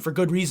reputation for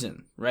good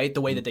reason, right?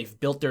 The way that they've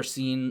built their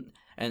scene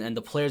and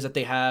the players that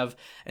they have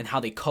and how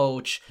they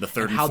coach. The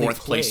 3rd and 4th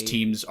place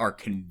teams are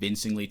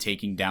convincingly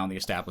taking down the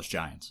established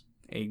giants.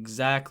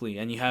 Exactly.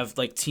 And you have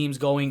like teams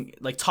going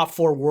like top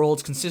 4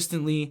 worlds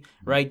consistently,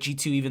 right?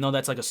 G2, even though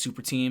that's like a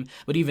super team.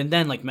 But even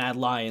then, like Mad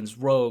Lions,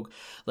 Rogue,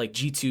 like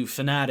G2,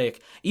 Fnatic,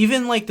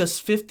 even like the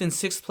 5th and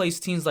 6th place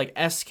teams like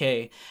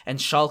SK and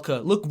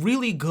Schalke look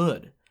really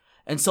good.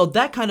 And so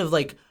that kind of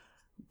like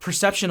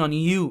perception on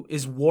EU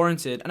is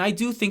warranted. And I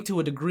do think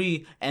to a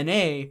degree,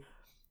 NA,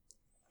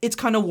 it's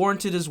kind of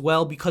warranted as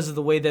well because of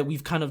the way that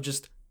we've kind of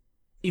just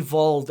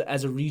evolved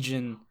as a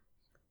region.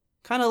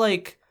 Kind of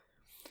like,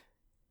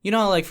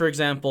 like for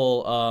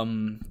example,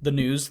 the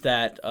news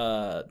that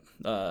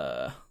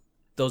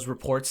those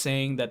reports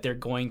saying that they're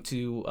going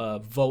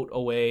to vote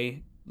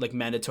away like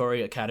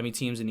mandatory academy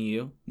teams in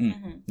EU.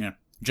 Yeah,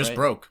 just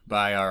broke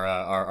by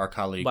our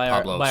colleague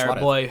Pablo. By our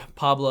boy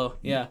Pablo.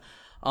 Yeah,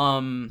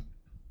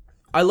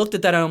 I looked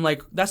at that and I'm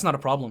like, that's not a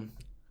problem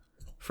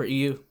for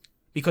EU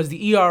because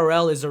the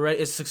ERL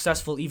is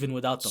successful even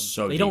without them.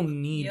 So they don't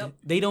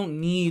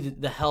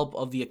need the help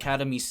of the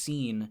academy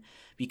scene,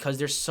 because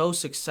they're so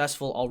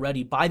successful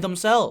already by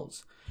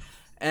themselves.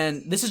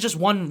 And this is just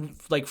one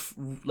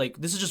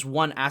this is just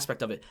one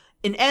aspect of it.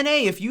 In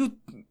NA, if you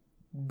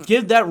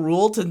give that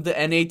rule to the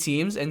NA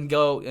teams and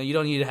go, you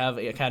don't need to have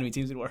academy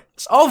teams anymore.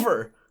 It's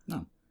over.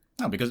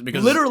 No, because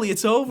literally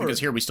it's over.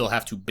 Because here we still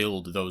have to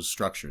build those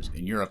structures.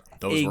 In Europe,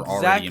 those were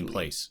already in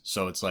place.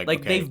 So it's like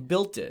okay. They've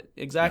built it.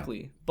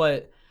 Exactly. Yeah.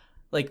 But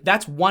like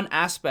that's one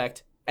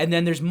aspect, and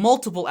then there's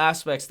multiple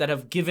aspects that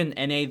have given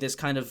NA this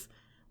kind of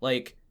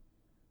like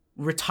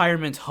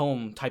retirement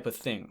home type of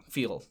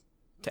feel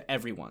to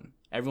everyone.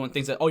 Everyone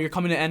thinks that, oh, you're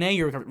coming to NA,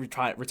 you're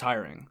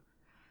retiring.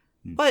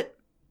 But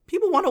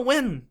people want to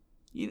win.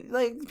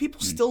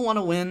 People still want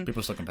to win.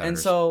 People still competitors.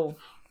 And so,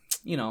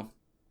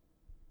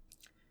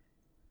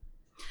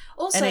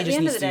 Also, NA at the just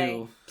end of needs the day,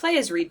 to-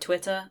 players read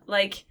Twitter.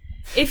 Like,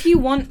 if you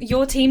want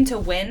your team to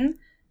win,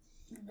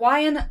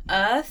 why on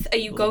earth are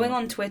you going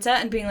on Twitter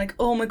and being like,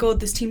 oh my god,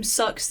 this team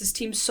sucks, this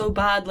team's so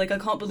bad, like, I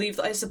can't believe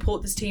that I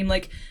support this team,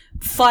 like,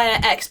 fire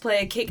X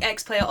player, kick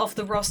X player off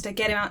the roster,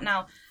 get him out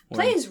now.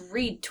 Players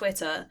read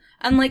Twitter.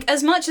 And, like,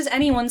 as much as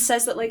anyone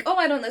says that, like, oh,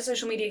 I don't let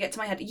social media get to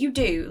my head, you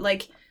do.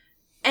 Like,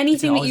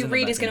 anything that always you in the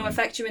read back is of going to your mind.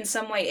 affect you in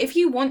some way. If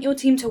you want your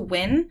team to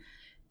win,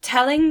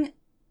 telling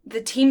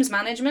the team's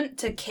management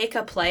to kick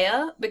a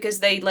player because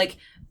they, like,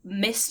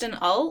 missed an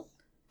ult,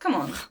 come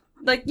on.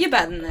 Like, you're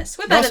better than this.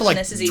 We're You're better also than like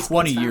this as esports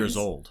 20 fans. years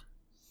old.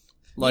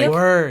 Like,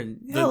 Word.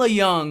 Hella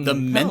young. the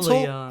Hella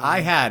mental young. I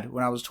had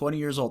when I was 20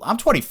 years old. I'm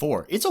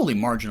 24. It's only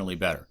marginally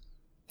better.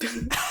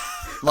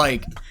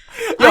 Like,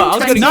 Yo, I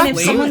was 20, getting and if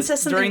flamed someone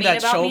says something during mean that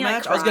about show me, I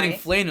match. I was getting cry.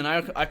 flamed, and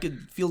I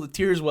could feel the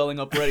tears welling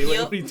up already. Like,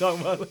 Yep. what are you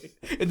talking about?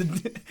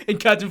 Like, in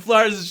Captain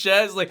Flowers'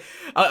 chest, like,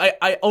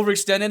 I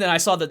overextended, and I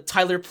saw the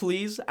Tyler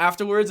Please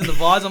afterwards in the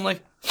VODs. I'm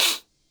like,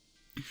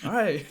 all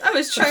right. I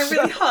was trying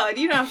really hard.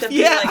 You don't have to be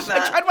Yeah, like I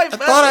that. tried my best.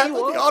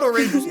 the auto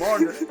range was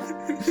longer.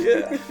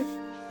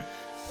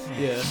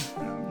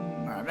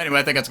 Yeah. Anyway,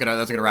 I think that's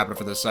gonna wrap it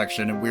for this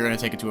section, and we're gonna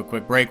take it to a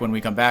quick break. When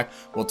we come back,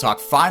 we'll talk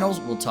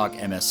finals, we'll talk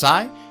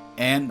MSI,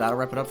 and that'll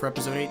wrap it up for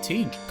episode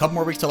 18. Couple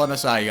more weeks till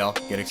MSI, y'all.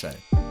 Get excited.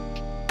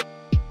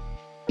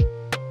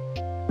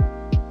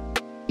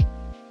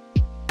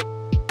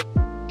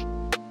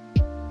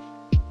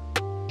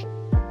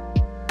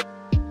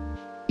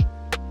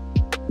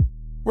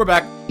 We're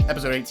back.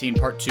 Episode 18,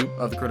 part 2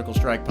 of the Critical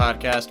Strike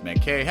podcast.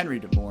 McKay,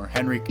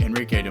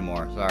 Enrique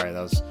Demore. Sorry,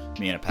 that was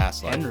me in a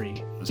past life. Henry.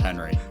 It was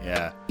Henry,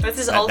 yeah. That's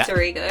his That-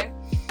 alter ego.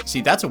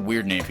 See, that's a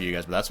weird name for you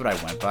guys, but that's what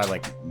I went by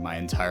like my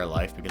entire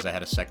life because I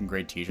had a second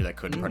grade teacher that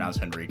couldn't pronounce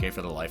Henrique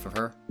for the life of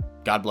her.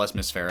 God bless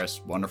Miss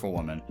Ferris, wonderful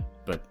woman,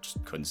 but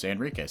just couldn't say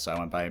Enrique, so I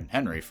went by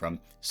Henry from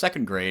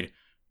second grade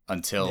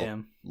until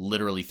Damn.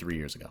 literally 3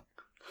 years ago.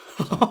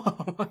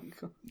 Oh my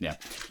god. Yeah.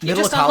 You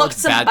just unlocked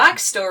some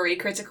backstory,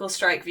 Critical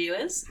Strike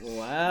viewers.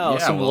 Wow, Yeah,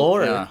 some well,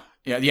 lore.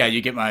 Yeah,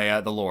 you get my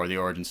the lore, the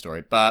origin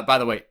story. But by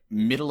the way,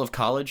 middle of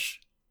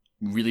college,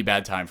 really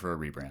bad time for a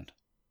rebrand.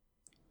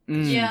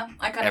 Yeah,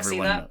 I kind of see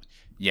that. knows.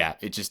 Yeah,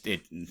 it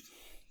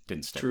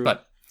didn't stick. True.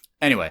 But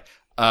anyway,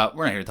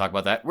 we're not here to talk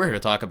about that. We're here to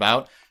talk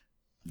about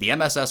the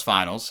MSS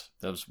finals.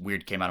 That was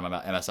weird. Came out of my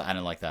mouth. MSS. I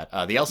didn't like that.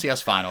 The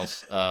LCS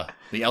finals. The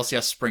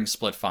LCS spring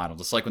split finals.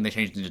 It's like when they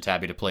changed Ninja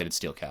Tabby to play at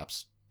Steel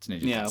Caps. It's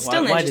Ninja Yeah, Tabby.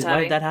 Still why Ninja did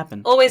Tabby. that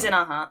happen? Always in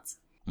our hearts.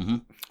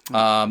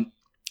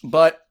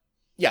 But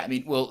yeah, I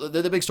mean, well,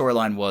 the big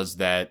storyline was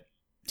that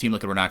Team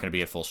Liquid were not going to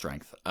be at full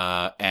strength.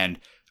 And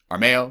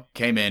Armeo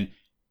came in.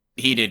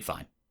 He did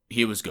fine.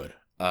 He was good.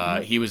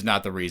 He was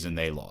not the reason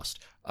they lost.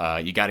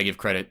 You got to give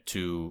credit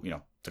to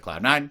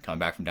Cloud9 coming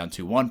back from down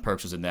 2-1.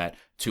 Perks was in that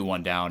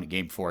 2-1 down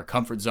game 4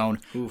 comfort zone.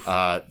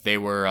 They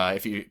were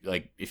if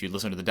you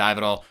listen to the dive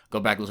at all, go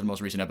back and listen to the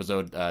most recent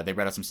episode. They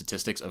read out some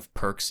statistics of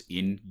Perks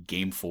in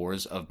game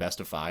 4s of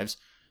best of 5s.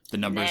 The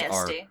numbers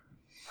are Nasty.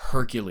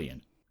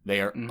 Herculean.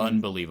 They are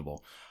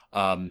unbelievable.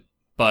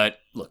 But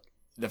look,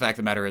 the fact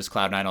of the matter is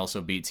Cloud9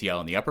 also beat TL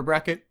in the upper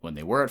bracket when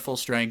they were at full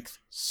strength.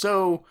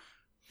 So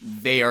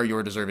they are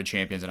your deserved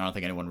champions, and I don't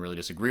think anyone really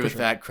disagree with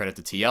that. Credit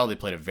to TL. They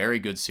played a very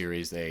good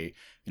series. They,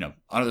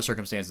 under the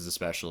circumstances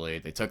especially,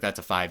 they took that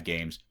to 5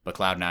 games, but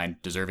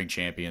Cloud9, deserving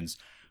champions.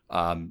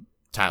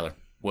 Tyler,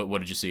 what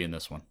did you see in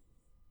this one?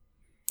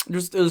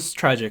 It was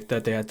tragic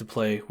that they had to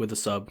play with a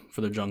sub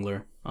for the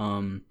jungler.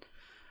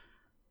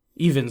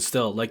 Even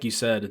still, like you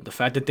said, the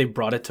fact that they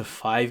brought it to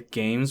 5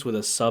 games with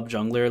a sub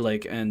jungler,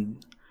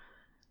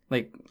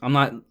 I'm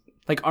not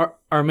like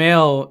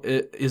Armeo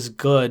is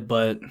good,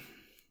 but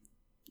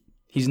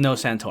he's no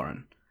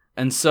Santorin,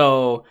 and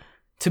so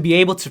to be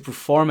able to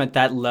perform at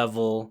that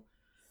level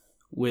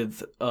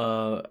with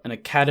an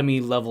academy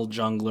level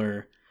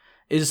jungler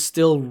is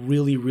still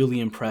really, really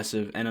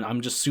impressive, and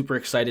I'm just super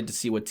excited to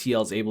see what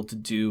TL is able to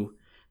do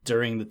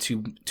during the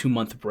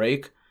two-month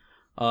break.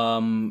 For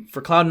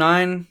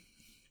Cloud9,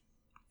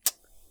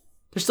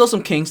 there's still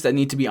some kinks that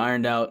need to be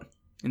ironed out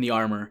in the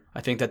armor. I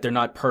think that they're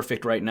not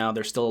perfect right now.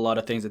 There's still a lot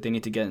of things that they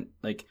need to get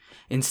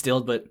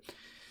instilled, but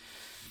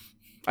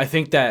I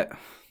think that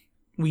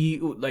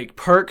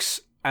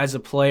Perks as a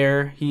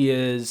player,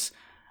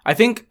 I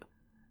think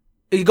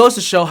it goes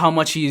to show how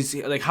much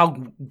how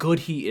good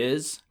he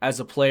is as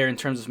a player in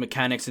terms of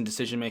mechanics and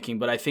decision making.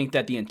 But I think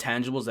that the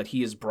intangibles that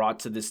he has brought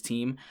to this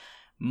team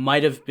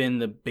might have been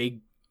the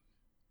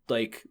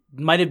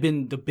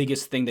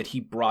biggest thing that he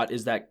brought,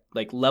 is that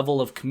level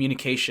of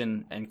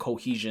communication and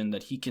cohesion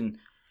that he can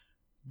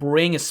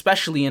bring,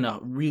 especially in a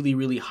really,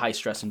 really high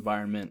stress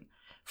environment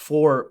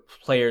for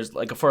players,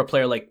 for a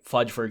player like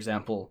Fudge, for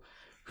example,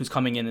 who's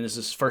coming in and this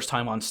is his first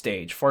time on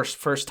stage,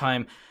 first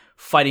time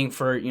fighting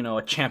for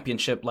a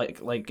championship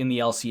like in the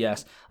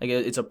LCS.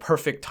 It's a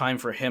perfect time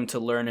for him to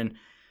learn and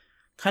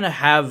kind of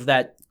have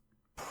that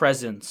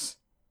presence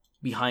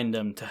behind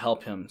him to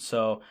help him.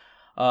 So,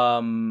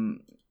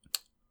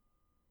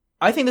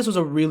 I think this was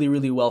a really,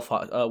 really well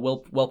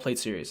played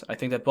series. I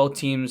think that both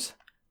teams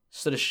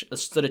stood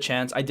a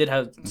chance. I did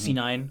have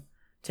C9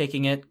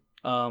 taking it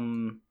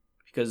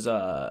because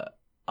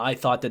I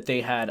thought that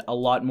they had a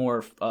lot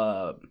more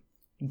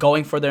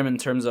going for them in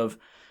terms of,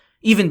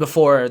 even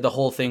before the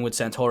whole thing with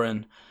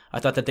Santorin, I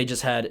thought that they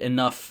just had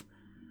enough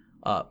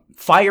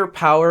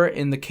firepower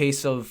in the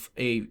case of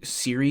a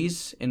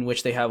series in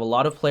which they have a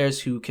lot of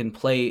players who can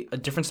play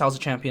different styles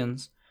of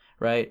champions,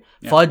 right?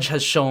 Yeah. Fudge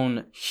has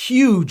shown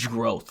huge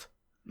growth.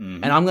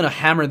 And I'm going to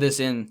hammer this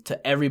in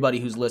to everybody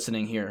who's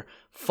listening here.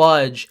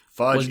 Fudge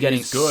was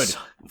getting good.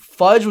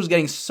 Fudge was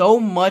getting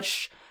so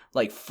much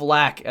like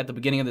flack at the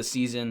beginning of the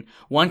season.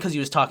 One, because he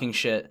was talking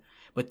shit,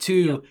 but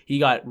two, he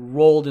got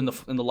rolled in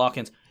the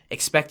lock-ins.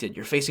 Expected.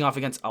 You're facing off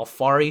against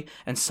Alphari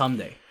and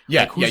Ssumday.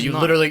 Yeah,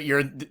 like,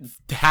 you're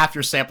half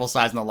your sample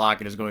size in the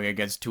lock-in is going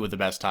against two of the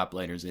best top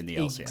laners in the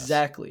LCS.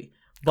 Exactly.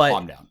 But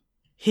calm down.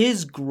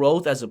 His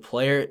growth as a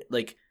player,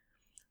 like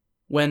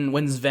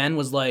when Sven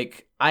was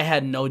like, I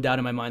had no doubt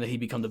in my mind that he'd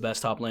become the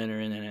best top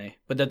laner in NA.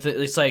 But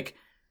it's like,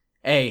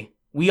 hey,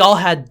 we all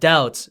had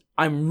doubts.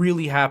 I'm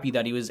really happy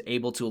that he was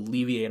able to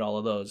alleviate all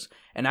of those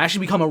and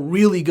actually become a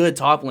really good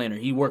top laner.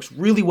 He works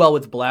really well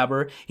with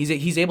Blabber.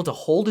 He's able to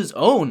hold his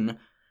own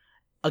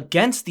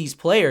against these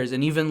players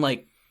and even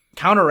like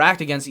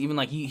counteract against even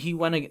like he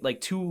went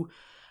like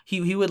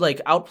he would like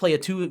outplay a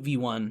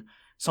 2v1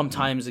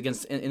 sometimes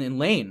against in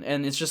lane,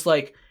 and it's just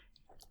like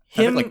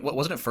him. I think, like,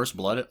 wasn't it First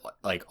Blood?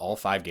 Like all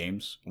 5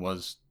 games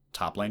was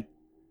top lane.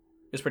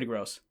 It's pretty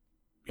gross.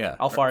 Yeah,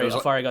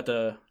 Alphari got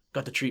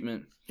the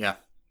treatment. Yeah,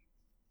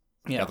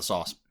 yeah, got the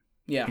sauce.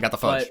 Yeah, he got the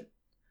fudge.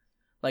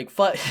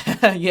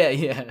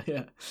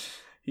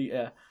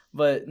 yeah.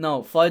 But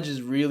no, Fudge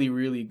is really,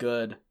 really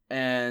good,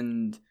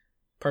 and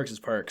Perkz is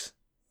Perkz.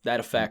 That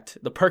effect,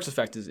 the Perkz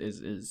effect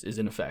is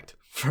in effect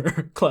for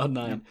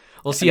Cloud9. Yeah.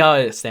 We'll see how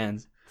it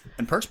stands.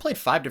 And Perkz played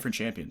 5 different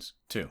champions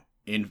too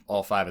in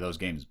all 5 of those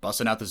games,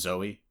 busting out the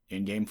Zoe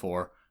in game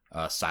 4,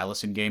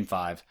 Sylas in game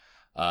 5.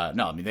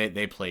 No, I mean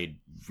they played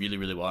really,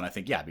 really well, and I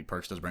think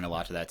Perkz does bring a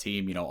lot to that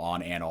team, you know,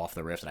 on and off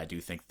the Rift, and I do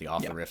think the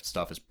off the Rift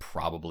stuff is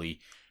probably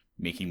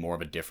making more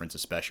of a difference,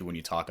 especially when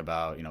you talk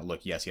about, you know,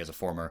 look, yes, he has a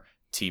former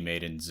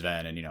teammate in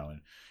Sven and, you know,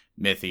 and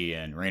Mithy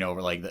and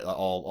Reignover, like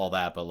all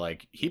that, but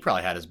like he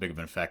probably had as big of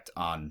an effect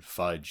on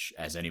Fudge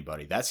as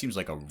anybody. That seems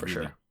like a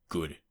really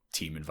good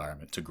team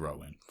environment to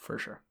grow in. For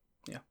sure.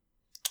 Yeah.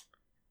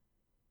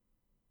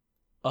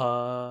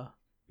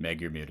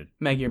 Meg, you're muted.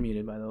 Meg, you're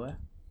muted, by the way.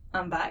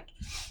 I'm back.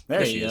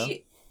 There she is.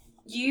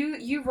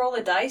 You roll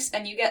a dice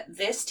and you get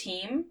this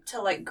team to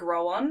like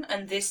grow on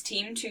and this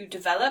team to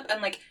develop,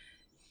 and like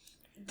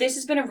this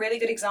has been a really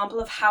good example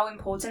of how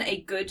important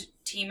a good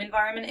team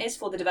environment is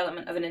for the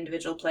development of an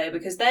individual player,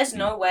 because there's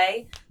no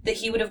way that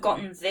he would have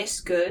gotten this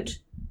good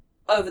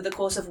over the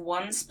course of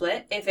one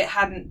split if it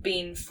hadn't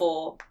been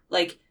for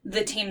like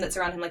the team that's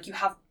around him. Like, you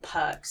have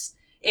Perkz.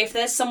 If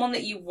there's someone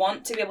that you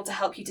want to be able to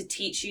help you, to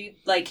teach you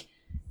like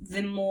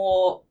the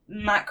more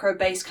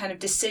macro-based kind of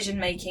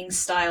decision-making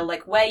style,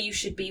 like where you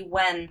should be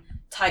when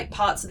type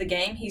parts of the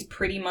game, he's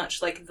pretty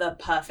much like the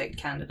perfect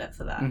candidate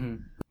for that.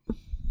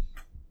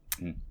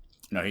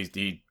 No, he's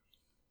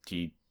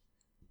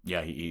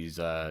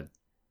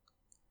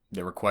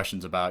there were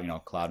questions about, you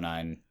know,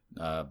 Cloud9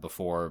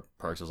 before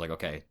Perkz was like,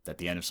 okay, at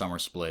the end of summer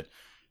split,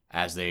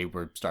 as they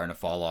were starting to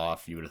fall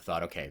off, you would have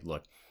thought, okay,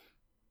 look,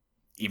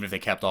 even if they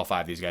kept all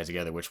 5 of these guys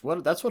together,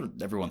 that's what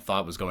everyone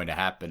thought was going to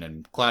happen.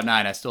 And Cloud9,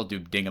 I still do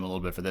ding them a little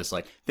bit for this.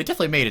 Like, they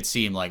definitely made it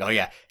seem like, oh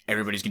yeah,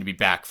 everybody's going to be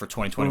back for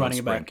 2021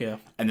 spring. Back, yeah.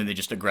 And then they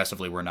just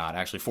aggressively were not.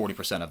 Actually,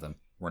 40% of them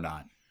were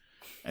not.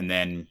 And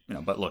then, you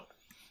know, but look,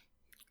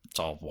 it's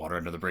all water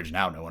under the bridge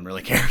now. No one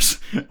really cares.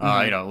 You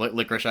know,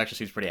 Licorice actually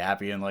seems pretty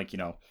happy in, like, you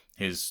know,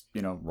 his,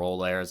 you know, role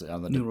there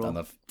on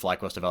the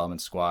FlyQuest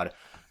development squad.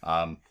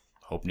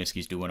 Hope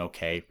Niski's doing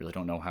okay. Really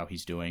don't know how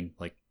he's doing,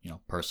 like, you know,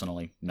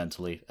 personally,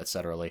 mentally,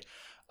 etc.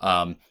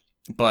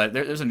 But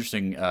there's an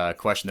interesting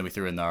question that we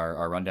threw in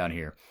our rundown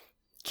here.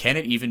 Can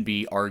it even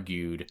be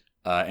argued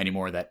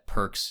anymore that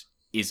Perkz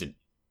isn't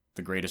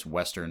the greatest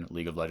Western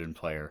League of Legends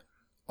player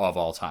of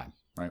all time?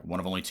 Right, one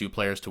of only 2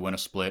 players to win a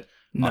split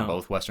on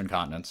both Western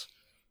continents.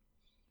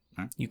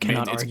 Right? You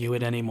cannot argue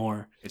it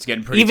anymore. It's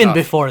getting pretty tough.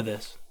 Before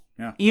this.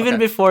 Yeah. Even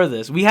before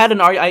this, we had an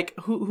argument.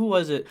 Who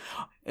was it?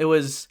 It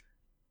was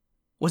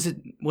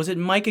it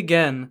Mike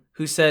again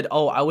who said,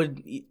 "Oh, I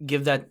would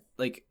give that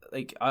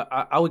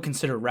I would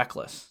consider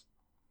reckless."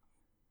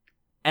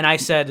 And I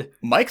said,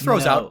 Mike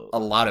throws out a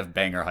lot of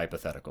banger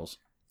hypotheticals.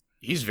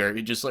 He's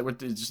very just like we're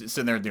just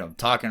sitting there, you know,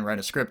 talking, writing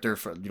a script or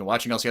for, you know,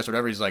 watching LCS or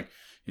whatever. He's like.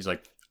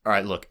 All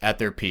right, look, at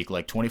their peak,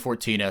 like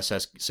 2014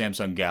 SS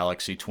Samsung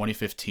Galaxy,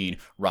 2015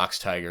 Rocks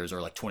Tigers,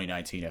 or like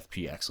 2019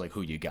 FPX, like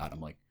who you got?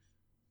 I'm like,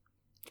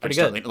 pretty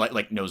good.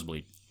 Like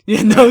nosebleed.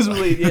 Yeah,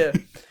 nosebleed, yeah.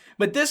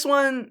 But this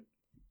one,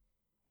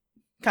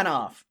 kind of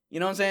off.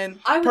 You know what I'm saying?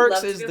 I would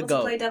love to be able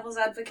to play devil's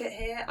advocate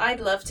here. I'd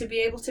love to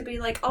be able to be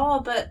like, oh,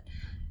 but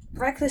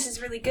Reckless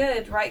is really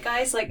good, right,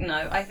 guys? Like,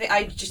 no,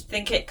 I just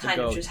think it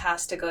kind of just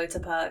has to go to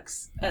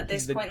Perks at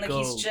this point. Like,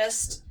 he's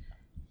just...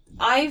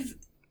 I've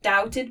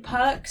doubted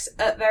Perks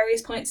at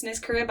various points in his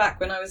career back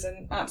when I was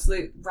an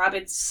absolute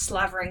rabid,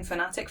 slavering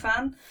Fnatic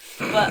fan.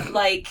 But,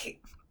 like...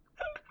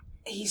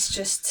 He's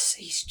just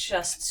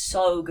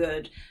so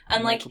good.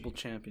 And, like... Multiple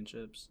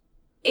championships.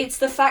 It's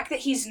the fact that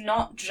he's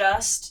not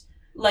just...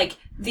 like,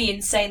 the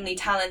insanely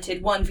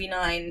talented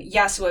 1v9,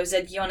 Yasuo,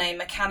 Zed, Yone,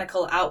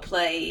 mechanical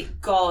outplay,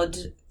 god,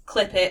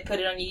 clip it, put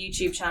it on your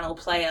YouTube channel,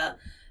 player.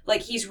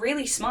 Like, he's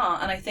really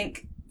smart, and I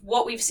think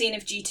what we've seen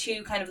of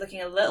G2 kind of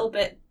looking a little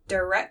bit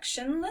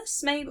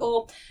directionless, maybe,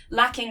 or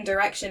lacking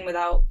direction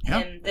without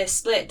him this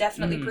split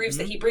definitely proves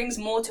that he brings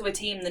more to a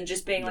team than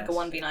just being like a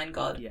 1v9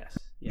 god. Yes.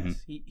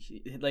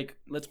 He like,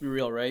 let's be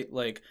real, right?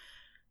 Like,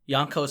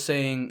 Yanko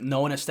saying,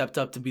 no one has stepped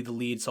up to be the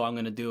lead, so I'm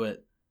going to do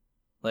it.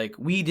 Like,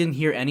 we didn't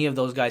hear any of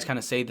those guys kind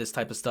of say this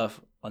type of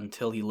stuff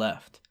until he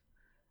left.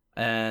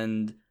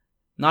 And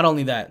not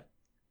only that,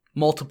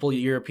 multiple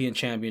European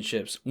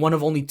championships. One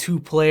of only 2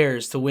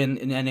 players to win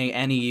in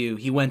NA/NEU.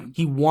 He won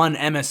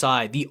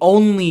MSI, the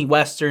only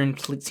Western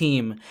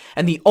team,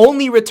 and the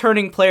only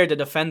returning player to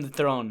defend the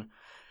throne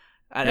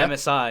at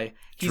MSI.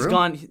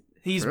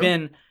 He's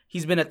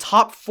been a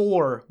top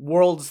 4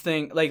 worlds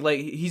thing. Like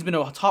he's been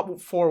a top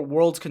 4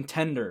 worlds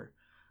contender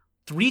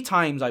 3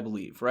 times, I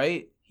believe,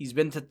 right? He's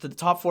been to the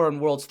top 4 in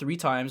Worlds 3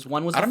 times.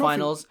 One was the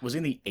finals. Was he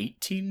in the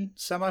 18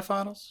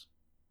 semifinals?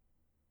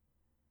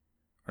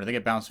 Or did they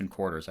get bounced in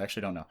quarters? I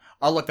actually don't know.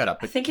 I'll look that up.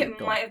 I think it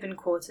might have been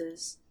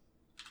quarters.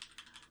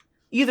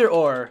 Either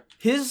or.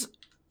 His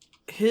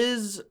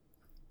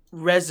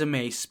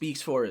resume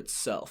speaks for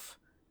itself.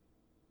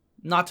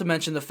 Not to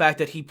mention the fact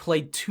that he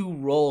played 2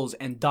 roles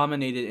and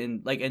dominated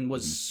and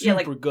was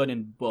super good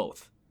in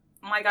both.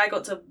 My guy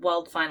got to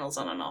world finals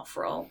on an off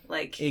roll,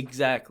 like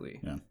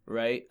exactly,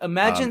 right?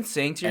 Imagine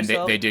saying to yourself,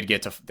 and they did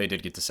get to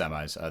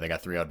semis. They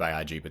got 3-0'd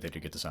by IG, but they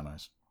did get to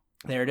semis.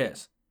 There it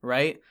is,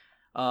 right?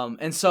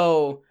 And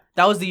so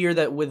that was the year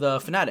that with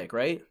Fnatic,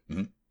 right?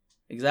 Mm-hmm.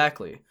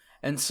 Exactly.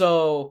 And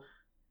so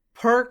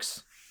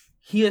Perks,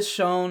 he has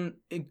shown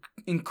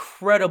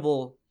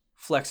incredible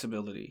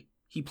flexibility.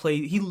 He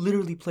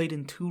literally played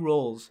in 2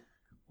 roles.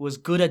 Was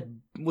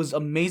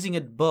amazing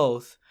at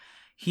both.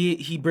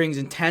 He brings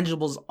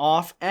intangibles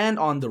off and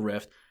on the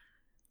Rift.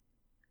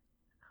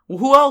 Well,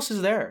 who else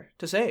is there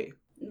to say?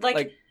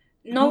 Like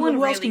no one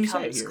really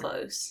comes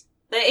close.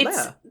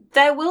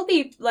 There will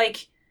be,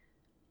 like...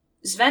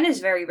 Zven is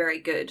very, very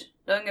good.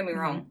 Don't get me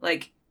wrong.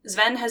 Like,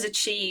 Zven has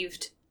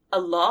achieved a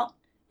lot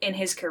in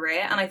his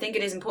career, and I think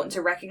it is important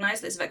to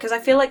recognize this, because I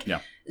feel like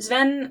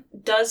Zven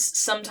does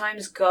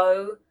sometimes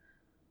go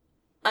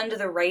under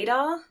the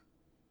radar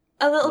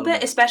a little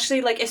bit, especially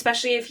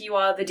if you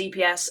are the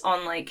DPS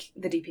on, like,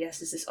 the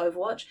DPS is this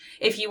Overwatch.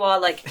 If you are,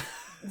 like,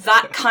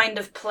 that kind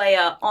of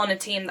player on a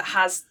team that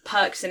has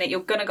Perks in it,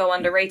 you're gonna go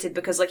underrated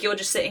because, like, you're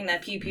just sitting there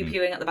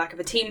pew-pew-pewing at the back of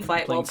a team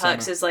fight while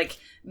Perks is, like,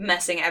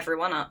 messing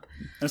everyone up.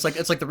 And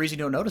it's like the reason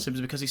you don't notice him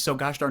is because he's so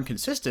gosh darn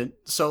consistent.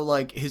 So,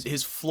 like,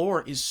 his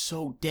floor is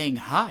so dang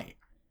high.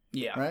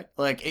 Yeah. Right?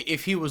 Like,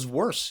 if he was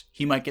worse,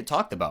 he might get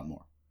talked about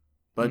more.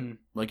 But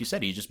like you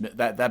said, he just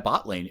that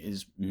bot lane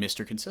is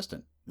Mr.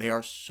 Consistent. They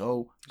are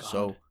so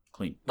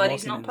clean. But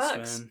he's not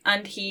Perks,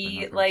 and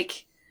he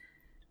like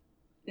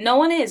no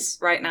one is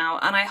right now.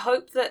 And I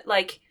hope that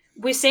like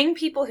we're seeing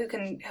people who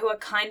are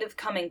kind of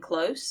coming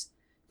close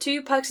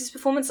to Perks'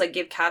 performance. Like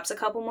give Caps a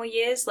couple more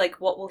years. Like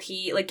what will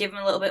he like? Give him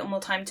a little bit more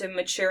time to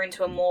mature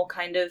into a more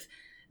kind of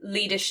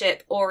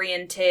leadership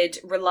oriented,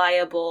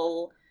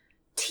 reliable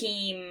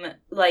team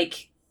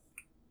like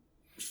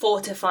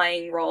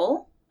fortifying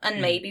role. And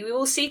maybe we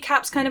will see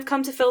Caps kind of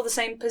come to fill the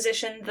same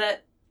position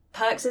that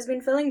Perks has been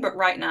filling, but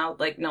right now,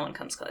 like, no one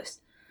comes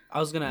close. I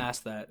was going to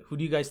ask that. Who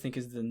do you guys think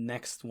is the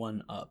next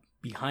one up?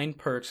 Behind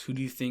Perks, who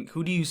do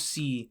you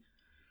see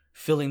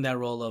filling that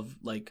role of,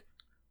 like,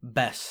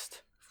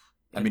 best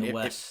in the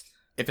West?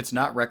 If it's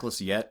not Reckless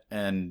yet,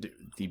 and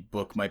the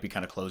book might be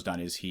kind of closed on,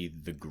 is he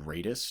the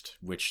greatest?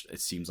 Which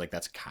it seems like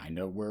that's kind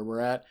of where we're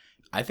at.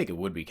 I think it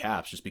would be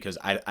Caps, just because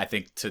I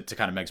think, to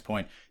kind of Meg's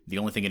point, the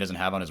only thing he doesn't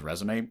have on his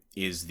resume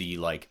is the,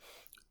 like,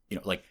 you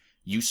know, like,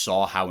 you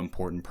saw how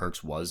important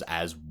Perks was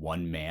as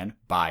one man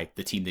by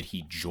the team that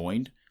he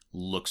joined.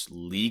 Looks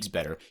leagues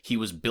better. He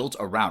was built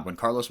around, when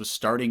Carlos was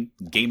starting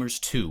Gamers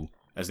 2,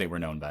 as they were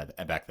known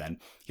back then,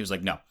 he was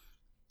like, no,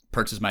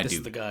 Perks is my dude. This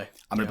is the guy.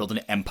 I'm going to build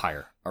an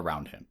empire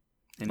around him.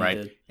 And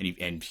right?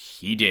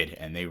 He did.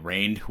 And they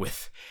reigned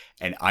with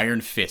an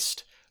iron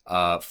fist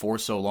for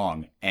so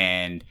long.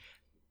 And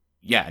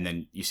yeah, and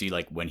then you see,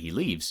 like, when he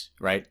leaves,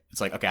 right? It's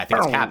like, okay, I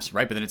think it's Caps,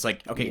 right? But then it's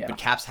like, okay, but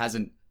Caps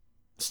hasn't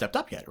stepped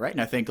up yet, right? And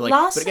I think, like,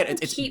 Larson but again,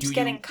 it's keeps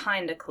getting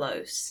kind of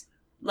close.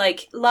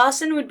 Like,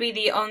 Larson would be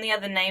the only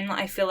other name that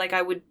I feel like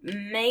I would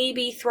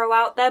maybe throw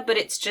out there, but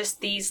it's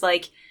just these,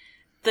 like,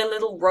 the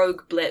little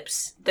rogue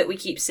blips that we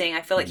keep seeing.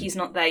 I feel like he's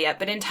not there yet.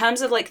 But in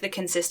terms of, like, the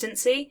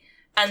consistency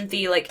and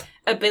the, like,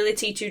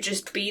 ability to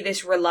just be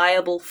this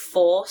reliable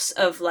force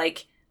of,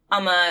 like,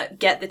 I'm gonna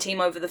get the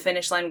team over the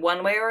finish line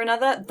one way or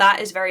another.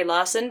 That is very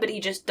Larson, but he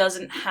just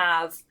doesn't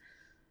have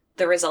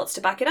the results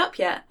to back it up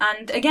yet.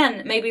 And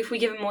again, maybe if we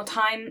give him more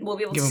time, we'll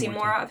be able to see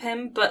more out of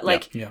him. But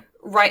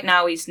right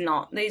now, he's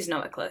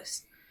nowhere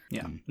close.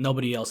 Yeah,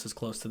 nobody else is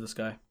close to this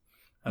guy.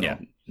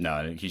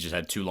 No, he's just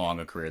had too long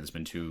a career that's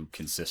been too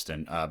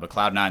consistent. But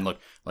Cloud9, look,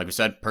 like we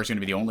said, Perk's going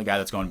to be the only guy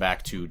that's going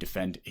back to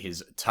defend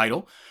his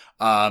title.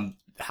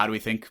 How do we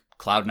think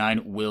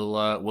Cloud9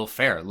 will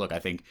fare? Look, I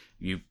think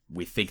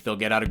we think they'll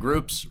get out of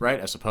groups, right?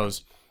 I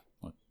suppose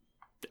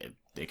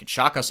they could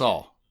shock us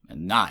all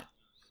and not.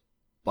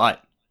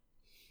 But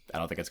I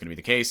don't think that's going to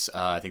be the case.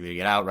 I think they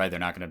get out, right? They're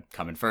not going to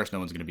come in first. No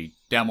one's going to be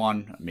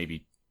Damwon,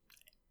 maybe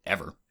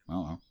ever. I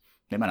don't know.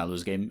 They might not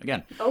lose a game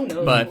again. Oh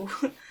no!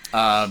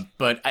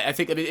 But I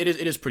think it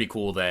is pretty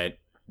cool that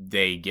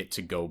they get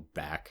to go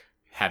back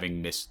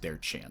having missed their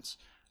chance.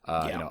 You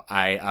know,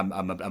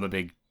 I'm a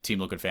big Team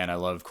Liquid fan. I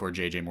love Core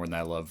JJ more than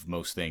I love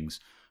most things,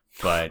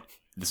 but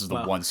this is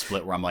the one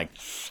split where I'm like,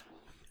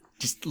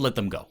 just let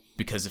them go,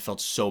 because it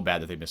felt so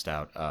bad that they missed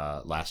out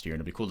last year, and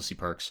it'd be cool to see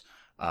Perks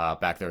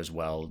back there as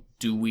well.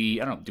 Do we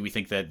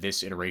think that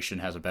this iteration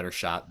has a better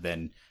shot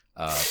than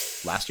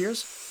last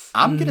year's?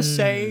 I'm gonna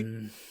say.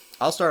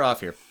 I'll start off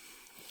here.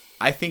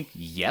 I think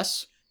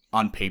yes,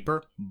 on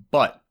paper,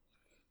 but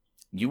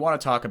you want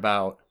to talk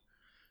about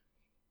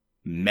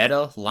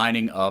meta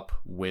lining up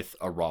with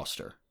a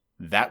roster.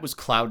 That was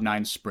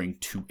Cloud9 spring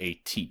to a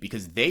T,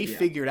 because they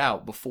figured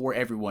out before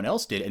everyone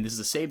else did, and this is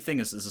the same thing.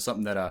 This is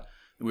something that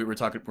we're going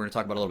to talk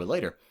about a little bit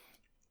later.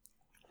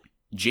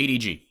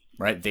 JDG,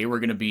 right? They were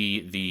going to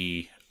be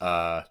the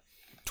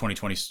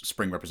 2020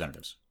 spring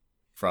representatives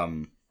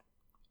from.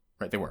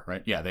 Right, they were,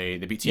 right? Yeah, they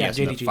beat TS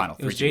in the final.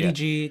 It was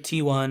JDG,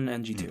 T1,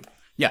 and G2.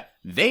 Yeah,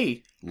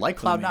 they, like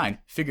Cloud9,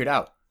 figured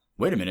out,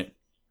 wait a minute,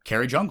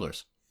 carry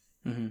junglers.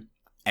 Mm-hmm.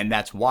 And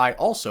that's why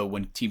also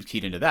when teams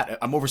keyed into that,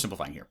 I'm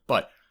oversimplifying here,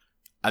 but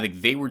I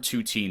think they were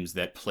two teams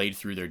that played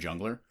through their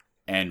jungler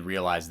and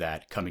realized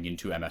that coming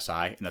into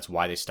MSI, and that's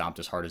why they stomped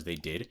as hard as they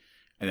did.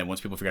 And then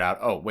once people figured out,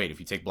 oh, wait, if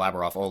you take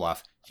Blabber off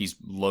Olaf, he's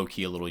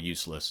low-key a little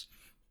useless.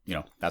 You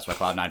know, that's why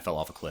Cloud9 fell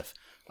off a cliff.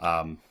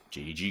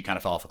 JDG kind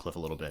of fell off a cliff a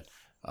little bit.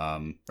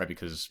 Right,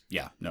 because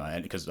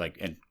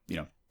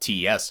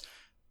TES,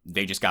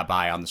 they just got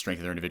by on the strength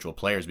of their individual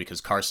players,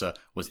 because Karsa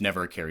was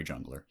never a carry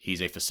jungler.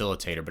 He's a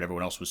facilitator, but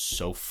everyone else was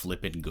so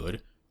flippin'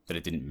 good that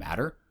it didn't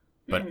matter.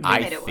 But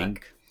I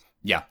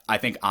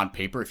think on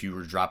paper, if you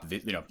were to drop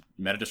meta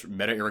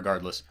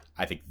irregardless,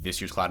 I think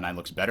this year's Cloud9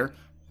 looks better.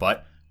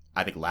 But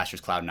I think last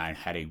year's Cloud9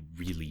 had a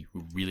really,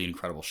 really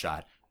incredible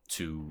shot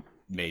to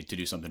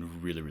do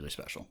something really, really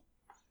special.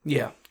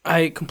 Yeah,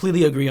 I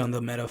completely agree on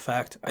the meta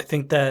fact. I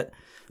think that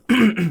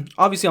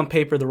obviously on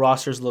paper the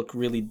rosters look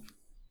really,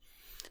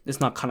 it's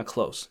not kind of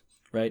close,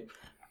 right?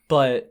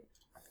 But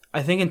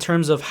I think in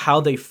terms of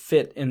how they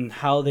fit and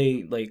how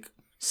they like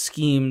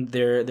scheme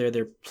their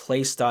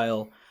play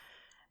style,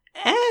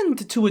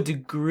 and to a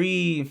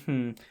degree,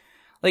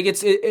 like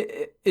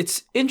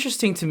it's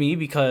interesting to me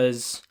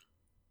because,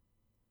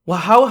 well,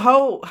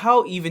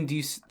 how even do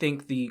you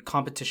think the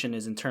competition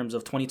is in terms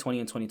of 2020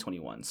 and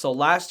 2021? So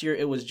last year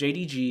it was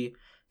JDG,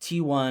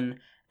 T1,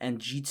 and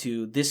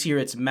G2. This year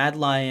it's Mad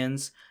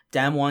Lions,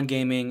 Damwon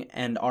Gaming,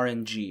 and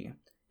RNG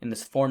in the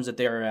forms that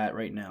they are at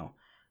right now.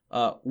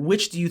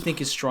 Which do you think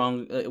is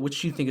strong?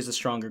 Which do you think is the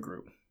stronger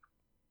group?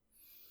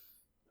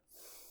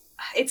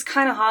 It's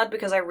kind of hard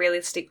because I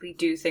realistically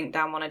do think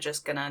Damwon are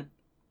just gonna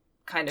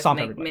kind of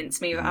make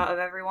mincemeat out of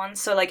everyone.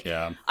 So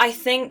I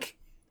think.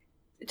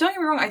 Don't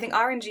get me wrong, I think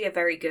RNG are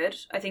very good.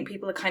 I think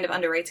people are kind of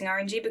underrating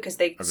RNG because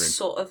they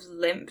sort of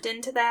limped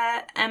into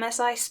their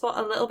MSI spot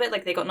a little bit.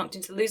 Like, they got knocked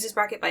into the losers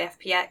bracket by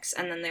FPX,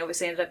 and then they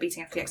obviously ended up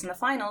beating FPX in the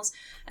finals.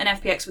 And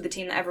FPX were the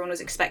team that everyone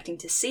was expecting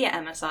to see at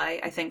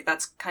MSI. I think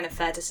that's kind of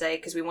fair to say,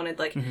 because we wanted,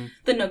 the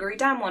Nuguri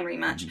Damwon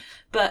rematch.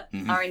 But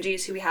RNG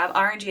is who we have.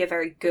 RNG are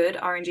very good.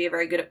 RNG are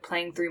very good at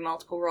playing through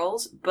multiple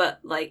roles, but,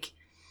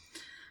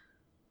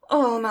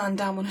 oh man,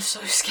 Damwon is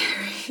so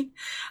scary.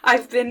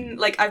 I've been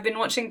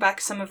watching back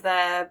some of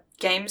their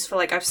games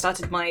for I've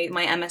started my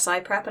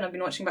MSI prep, and I've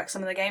been watching back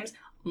some of the games.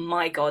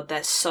 My god,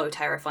 they're so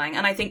terrifying.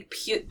 And I think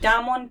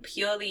Damwon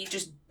purely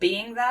just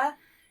being there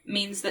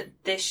means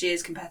that this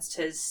year's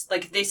competitors,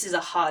 this is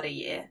a harder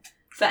year.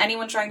 For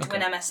anyone trying to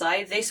win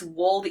MSI, this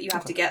wall that you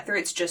have to get through,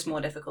 it's just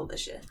more difficult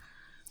this year.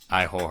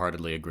 I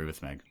wholeheartedly agree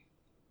with Meg.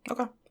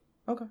 Okay.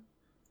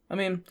 I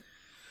mean,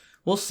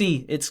 we'll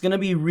see. It's going to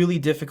be really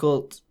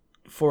difficult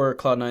for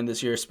Cloud9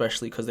 this year,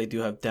 especially because they do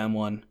have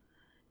Damwon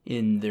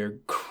in their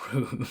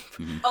group.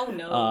 Oh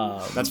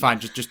no, that's fine.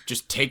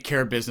 Just take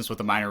care of business with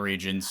the minor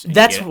regions.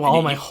 That's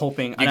all my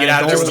hoping. You get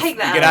out of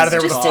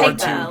there with a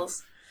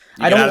 4-2.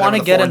 I don't want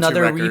to get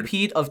another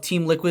repeat of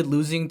Team Liquid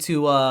losing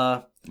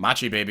to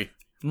Machi baby.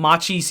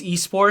 Machi's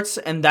esports,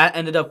 and that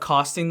ended up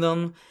costing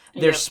them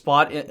their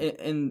spot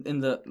in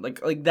the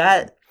like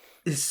that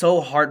is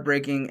so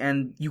heartbreaking,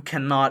 and you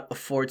cannot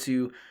afford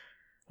to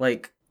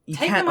you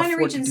take the minor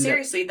region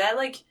seriously. They're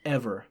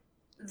ever.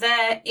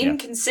 they're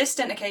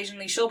inconsistent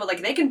occasionally, sure, but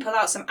like they can pull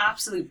out some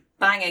absolute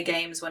banger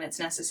games when it's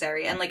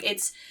necessary, and like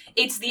it's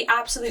the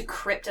absolute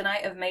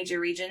kryptonite of major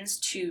regions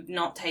to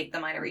not take the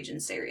minor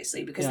regions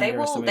seriously, because they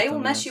will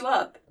mess you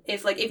up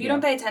if you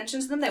don't pay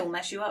attention to them. They will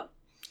mess you up.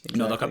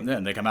 Exactly.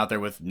 No, they come out there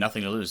with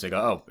nothing to lose. They go,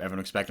 oh,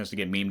 everyone expecting us to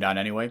get memed on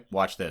anyway?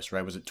 Watch this,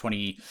 right? Was it I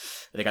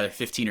think either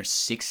 15 or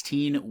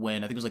 16 when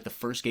I think it was like the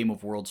first game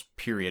of Worlds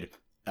period,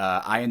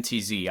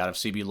 INTZ out of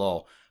CB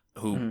LOL,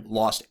 who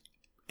lost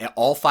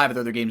all 5 of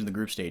their other games in the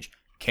group stage,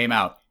 came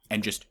out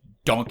and just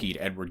donkeyed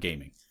Edward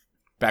Gaming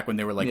back when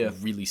they were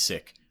really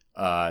sick.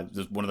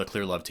 One of the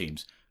Clear Love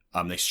teams.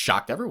 They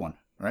shocked everyone,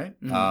 right?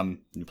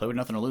 You play with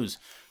nothing to lose.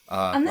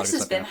 And this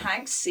has been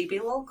Hank's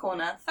CB LOL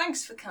Corner.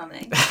 Thanks for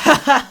coming.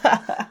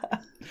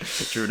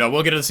 True. No,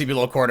 we'll get to the CB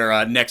LOL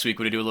Corner next week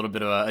when we do a little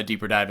bit of a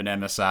deeper dive into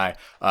MSI.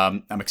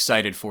 I'm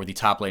excited for the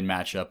top lane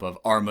matchup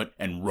of Armut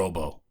and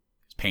Robo.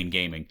 Pain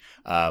Gaming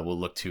will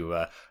look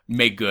to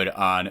make good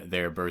on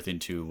their berth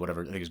into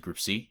whatever, I think is Group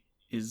C.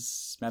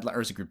 Is Mad Lion,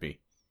 or is it Group B?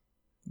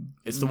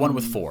 It's the one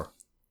with 4,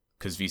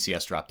 because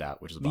VCS dropped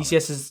out, which is a bummer.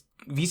 VCS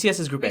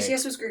is Group A.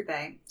 VCS was Group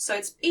A, so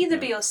it's either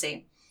B or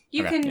C.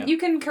 You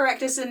can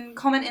correct us and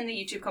comment in the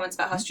YouTube comments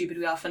about how stupid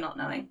we are for not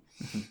knowing.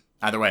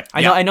 Either way,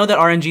 I know that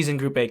RNG's in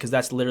Group A because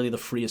that's literally the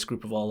freest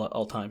group of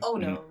all time. Oh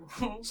no!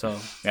 So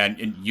and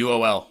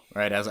UOL,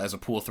 right, as a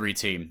Pool 3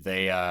 team,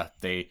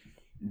 they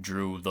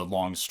drew the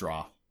long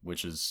straw,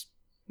 which is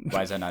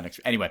why is that not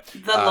next? Anyway,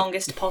 the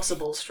longest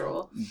possible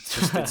straw.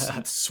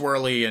 It's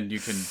swirly and you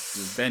can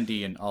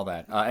bendy and all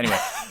that. Anyway,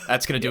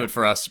 that's gonna do it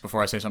for us.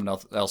 Before I say something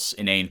else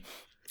inane.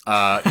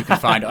 You can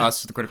find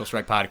us, the Critical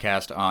Strike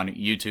Podcast, on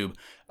YouTube.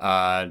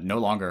 No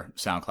longer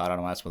SoundCloud. I don't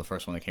know why that's the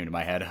first one that came to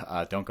my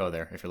head. Don't go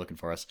there if you're looking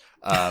for us.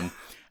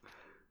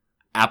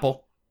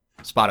 Apple,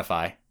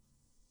 Spotify,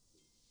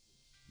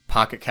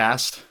 Pocket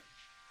Cast,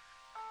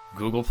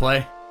 Google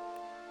Play.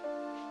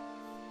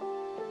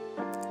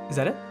 Is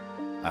that it?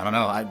 I don't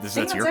know.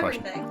 That's your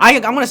question. I'm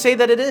going to say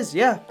that it is.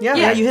 Yeah, you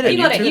hit it. You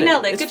got it. You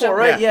nailed it. Good job.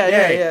 Right?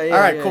 Yeah. All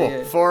right,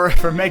 cool.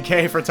 For Meg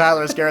K, for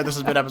Tyler Escara, this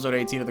has been episode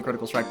 18 of the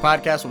Critical Strike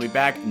Podcast. We'll be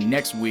back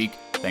next week.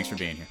 Thanks for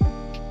being here.